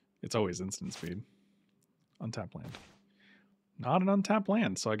 It's always instant speed. Untapped land. Not an untapped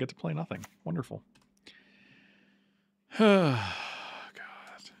land, so I get to play nothing. Wonderful. God.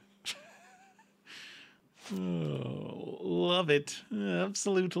 Oh, love it.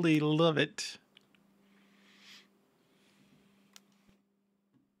 Absolutely love it.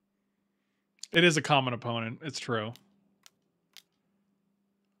 It is a common opponent. It's true.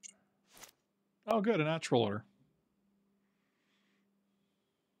 Oh, good. A natural order.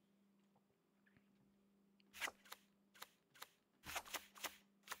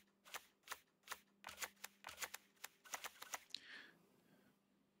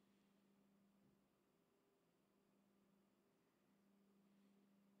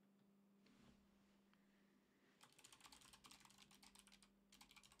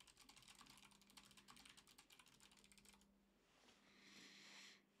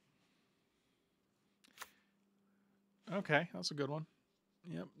 Okay, that's a good one.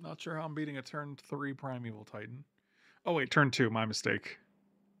 Yep, not sure how I'm beating a turn 3 Primeval Titan. Oh, wait, turn 2. My mistake.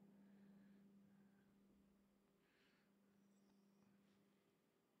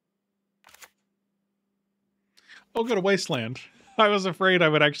 Oh, good, a Wasteland. I was afraid I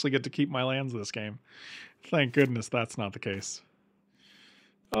would actually get to keep my lands this game. Thank goodness that's not the case.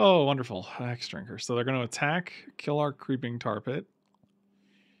 Oh, wonderful. Axe Drinker. So they're going to attack, kill our Creeping Tar Pit.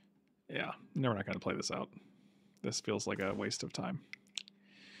 Yeah, never not going to play this out. This feels like a waste of time.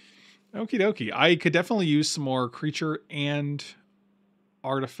 Okie dokie. I could definitely use some more creature and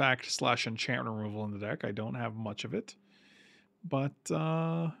artifact / enchantment removal in the deck. I don't have much of it. But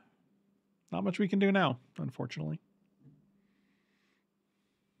not much we can do now, unfortunately.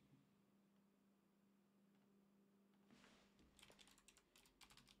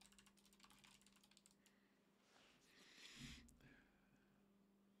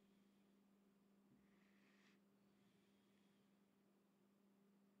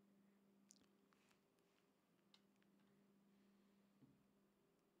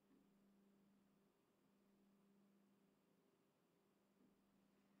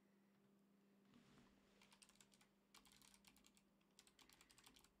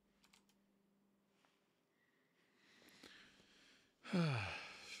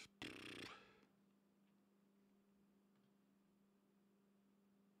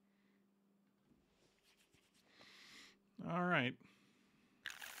 All right.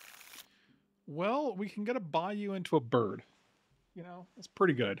 Well, we can get a Bayou into a bird. You know, that's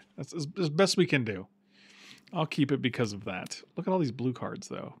pretty good. That's as best we can do. I'll keep it because of that. Look at all these blue cards,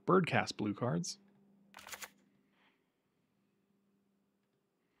 though. Bird cast blue cards.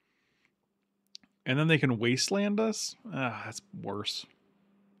 And then they can wasteland us? Ah, that's worse.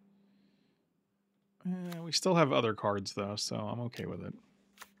 We still have other cards, though, so I'm okay with it.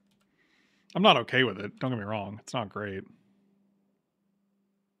 I'm not okay with it. Don't get me wrong. It's not great.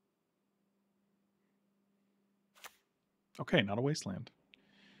 Okay, not a wasteland.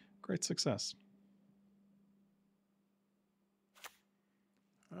 Great success.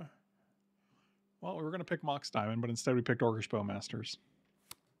 Well, we were going to pick Mox Diamond, but instead we picked Orcish Bowmasters.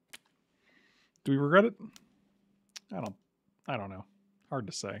 Do we regret it? I don't know. Hard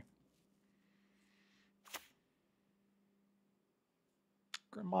to say.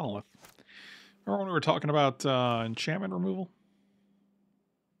 Grim Monolith. Remember when we were talking about enchantment removal?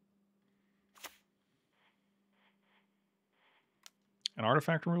 And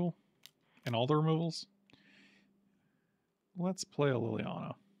artifact removal? And all the removals? Let's play a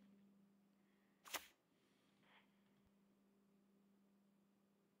Liliana.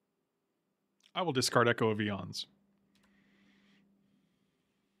 I will discard Echo of Eons.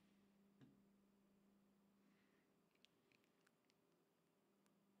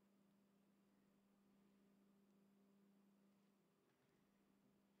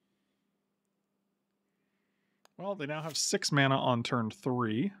 Well, they now have 6 mana on turn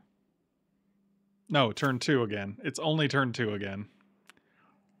 3. No, turn 2 again. It's only turn 2 again.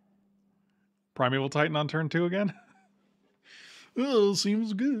 Primeval Titan on turn 2 again? Oh,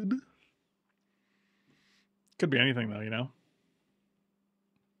 seems good. Could be anything, though, you know?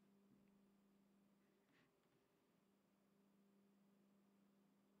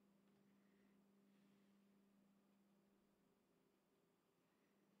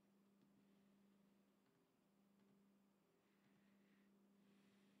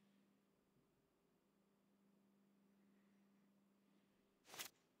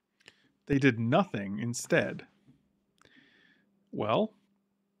 They did nothing instead. Well,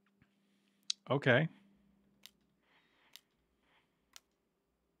 okay.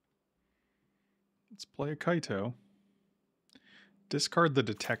 Let's play a Kaito. Discard the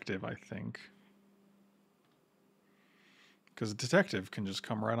detective, I think. Because a detective can just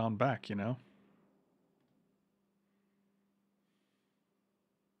come right on back, you know?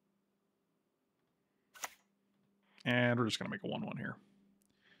 And we're just going to make a 1/1 here.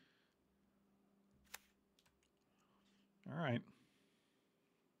 All right.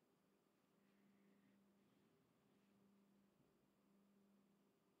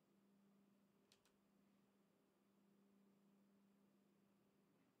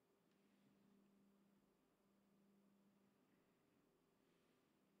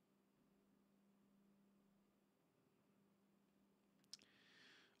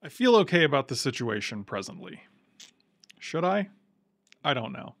 I feel okay about the situation presently. Should I? I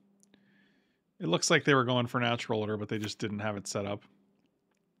don't know. It looks like they were going for natural order, but they just didn't have it set up.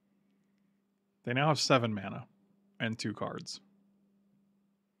 They now have 7 mana and 2 cards.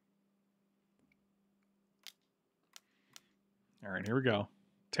 All right, here we go.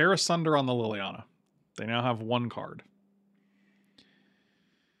 Tear Asunder on the Liliana. They now have 1 card.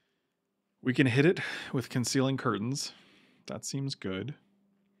 We can hit it with Concealing Curtains. That seems good.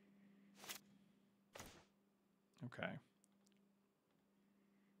 Okay.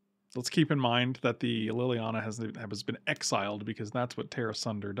 Let's keep in mind that the Liliana has been exiled because that's what Tear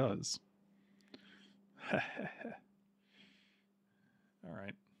Asunder does. All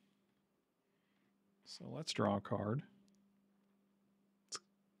right. So let's draw a card.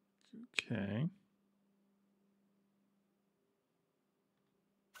 Okay.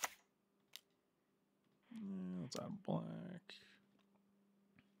 Let's add black.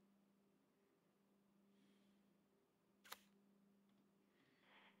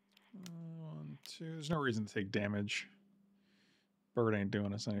 One, two. There's no reason to take damage. Bird ain't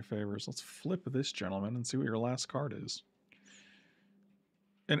doing us any favors. Let's flip this gentleman and see what your last card is.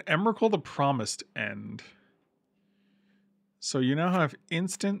 An Emrakul the Promised End. So you now have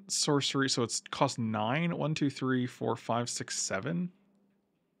instant sorcery. So it's cost 9. 1, 2, 3, 4, 5, 6, 7.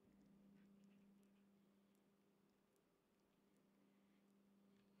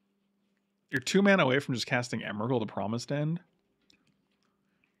 You're 2 mana away from just casting Emrakul the Promised End.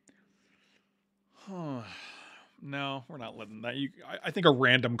 No, we're not letting that. I think a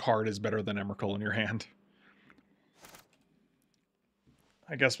random card is better than Emrakul in your hand.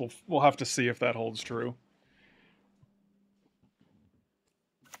 I guess we'll have to see if that holds true.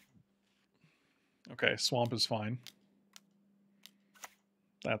 Okay, Swamp is fine.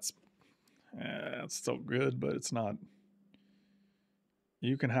 That's still good, but it's not.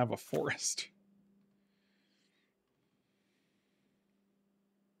 You can have a forest.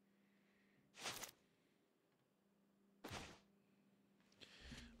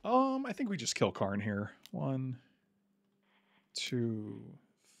 I think we just kill Karn here. 1, 2,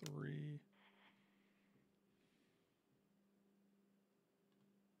 3.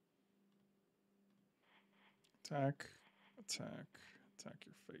 Attack, attack, attack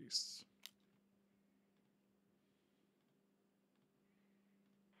your face.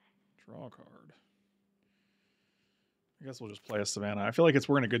 Draw a card. I guess we'll just play a Savannah. I feel like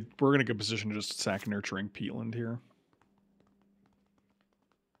we're in a good position to just sack Nurturing Peatland here.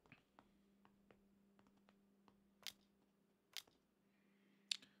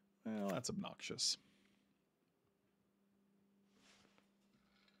 Well, that's obnoxious.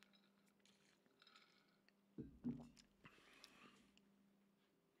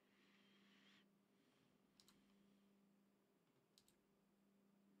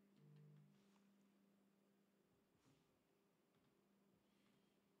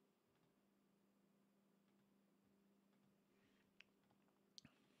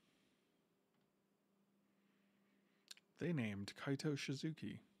 They named Kaito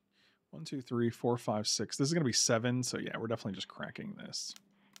Shizuki. 1, 2, 3, 4, 5, 6. This is going to be 7, so yeah, we're definitely just cracking this.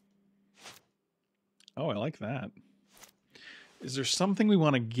 Oh, I like that. Is there something we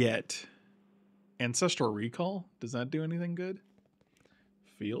want to get? Ancestral Recall? Does that do anything good?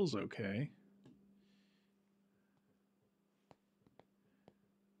 Feels okay.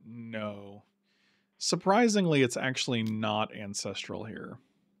 No. Surprisingly, it's actually not Ancestral here.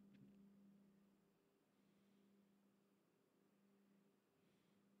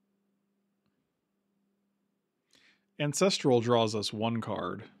 Ancestral draws us 1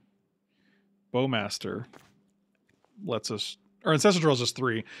 card. Bowmaster lets us... Or Ancestral draws us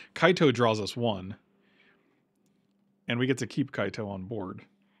 3. Kaito draws us 1. And we get to keep Kaito on board.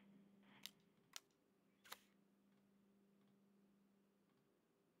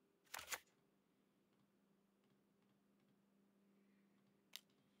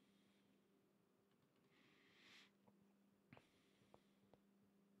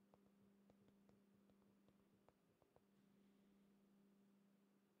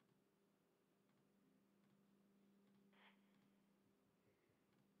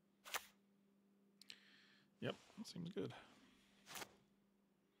 Yep, seems good.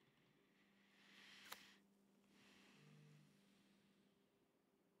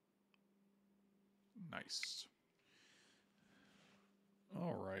 Nice.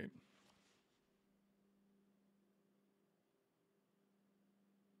 All right.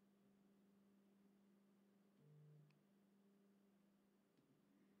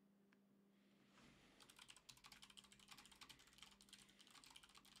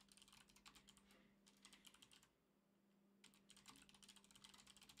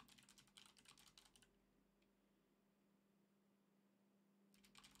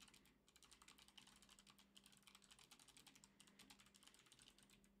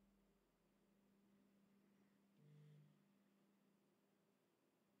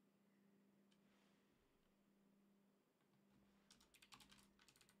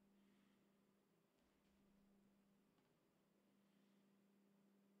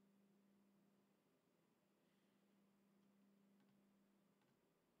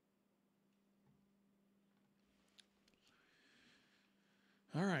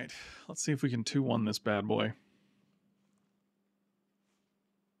 All right. Let's see if we can 2-1 this bad boy.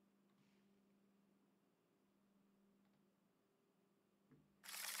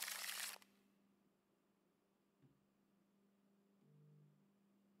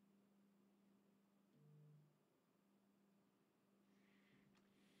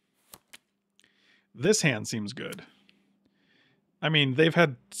 This hand seems good. I mean, they've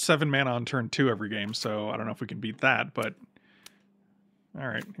had 7 mana on turn 2 every game, so I don't know if we can beat that, but...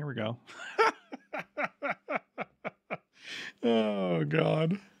 Alright, here we go. Oh,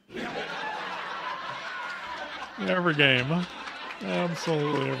 God. Every game.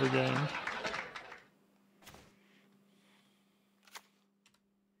 Absolutely every game.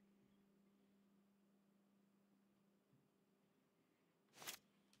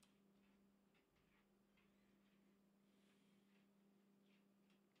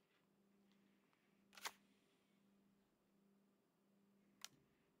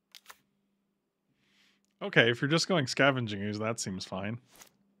 Okay, if you're just going scavenging ooze, that seems fine.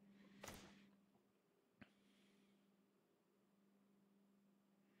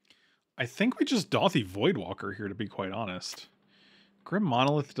 I think we just Dothy Voidwalker here, to be quite honest. Grim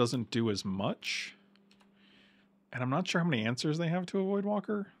Monolith doesn't do as much. And I'm not sure how many answers they have to a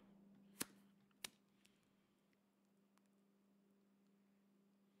Voidwalker.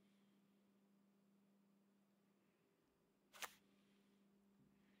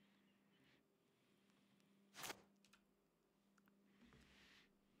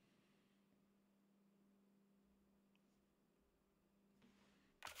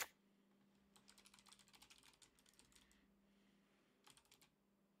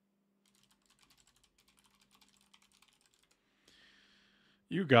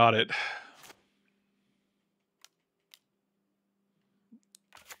 You got it.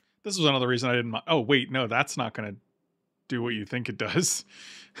 This was another reason I didn't... Oh, wait, no, that's not going to do what you think it does.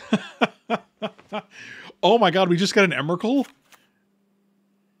 Oh my god, we just got an Emrakul?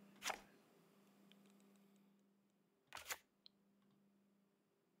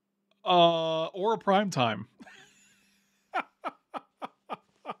 Or a prime time.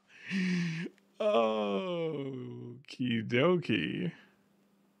 Okie dokie.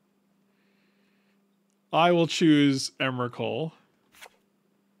 I will choose Emrakul.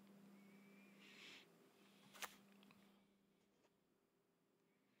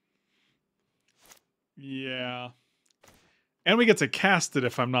 Yeah. And we get to cast it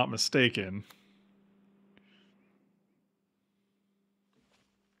if I'm not mistaken.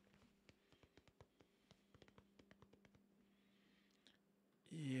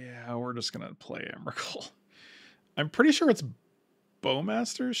 Yeah, we're just going to play Emrakul. I'm pretty sure it's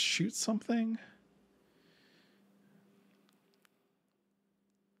Bowmasters shoot something.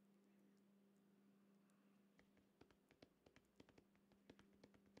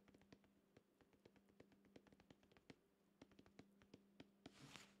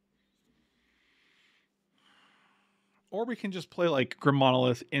 Or we can just play like Grim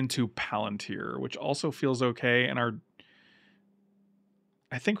Monolith into Palantir, which also feels okay. And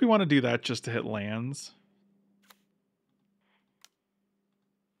I think we want to do that just to hit lands.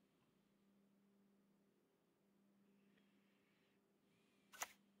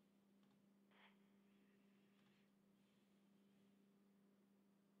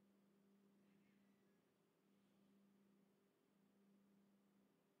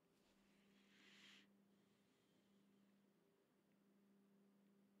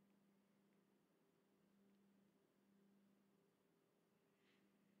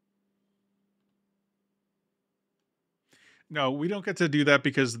 No, we don't get to do that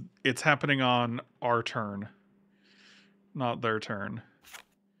because it's happening on our turn, not their turn.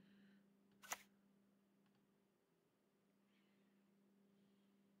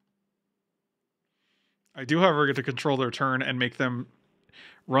 I do, however, get to control their turn and make them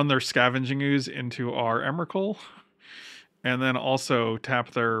run their Scavenging Ooze into our Emrakul, and then also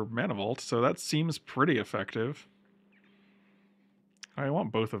tap their Mana Vault, so that seems pretty effective. I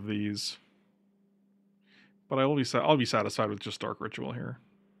want both of these, but I'll be satisfied with just Dark Ritual here.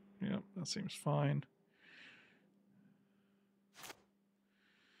 Yep, that seems fine.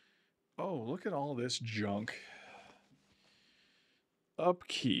 Oh, look at all this junk.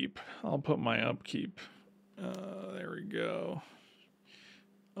 Upkeep. I'll put my upkeep. There we go.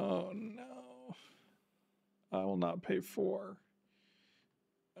 Oh no. I will not pay 4.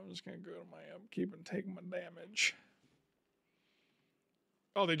 I'm just going to go to my upkeep and take my damage.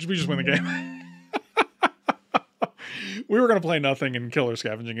 Oh, we just win the game. We were going to play nothing and kill their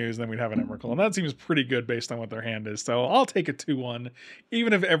Scavenging Ooze, and then we'd have an Emrakul. And that seems pretty good based on what their hand is. So I'll take a 2-1,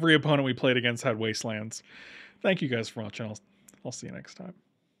 even if every opponent we played against had Wastelands. Thank you guys for watching. I'll see you next time.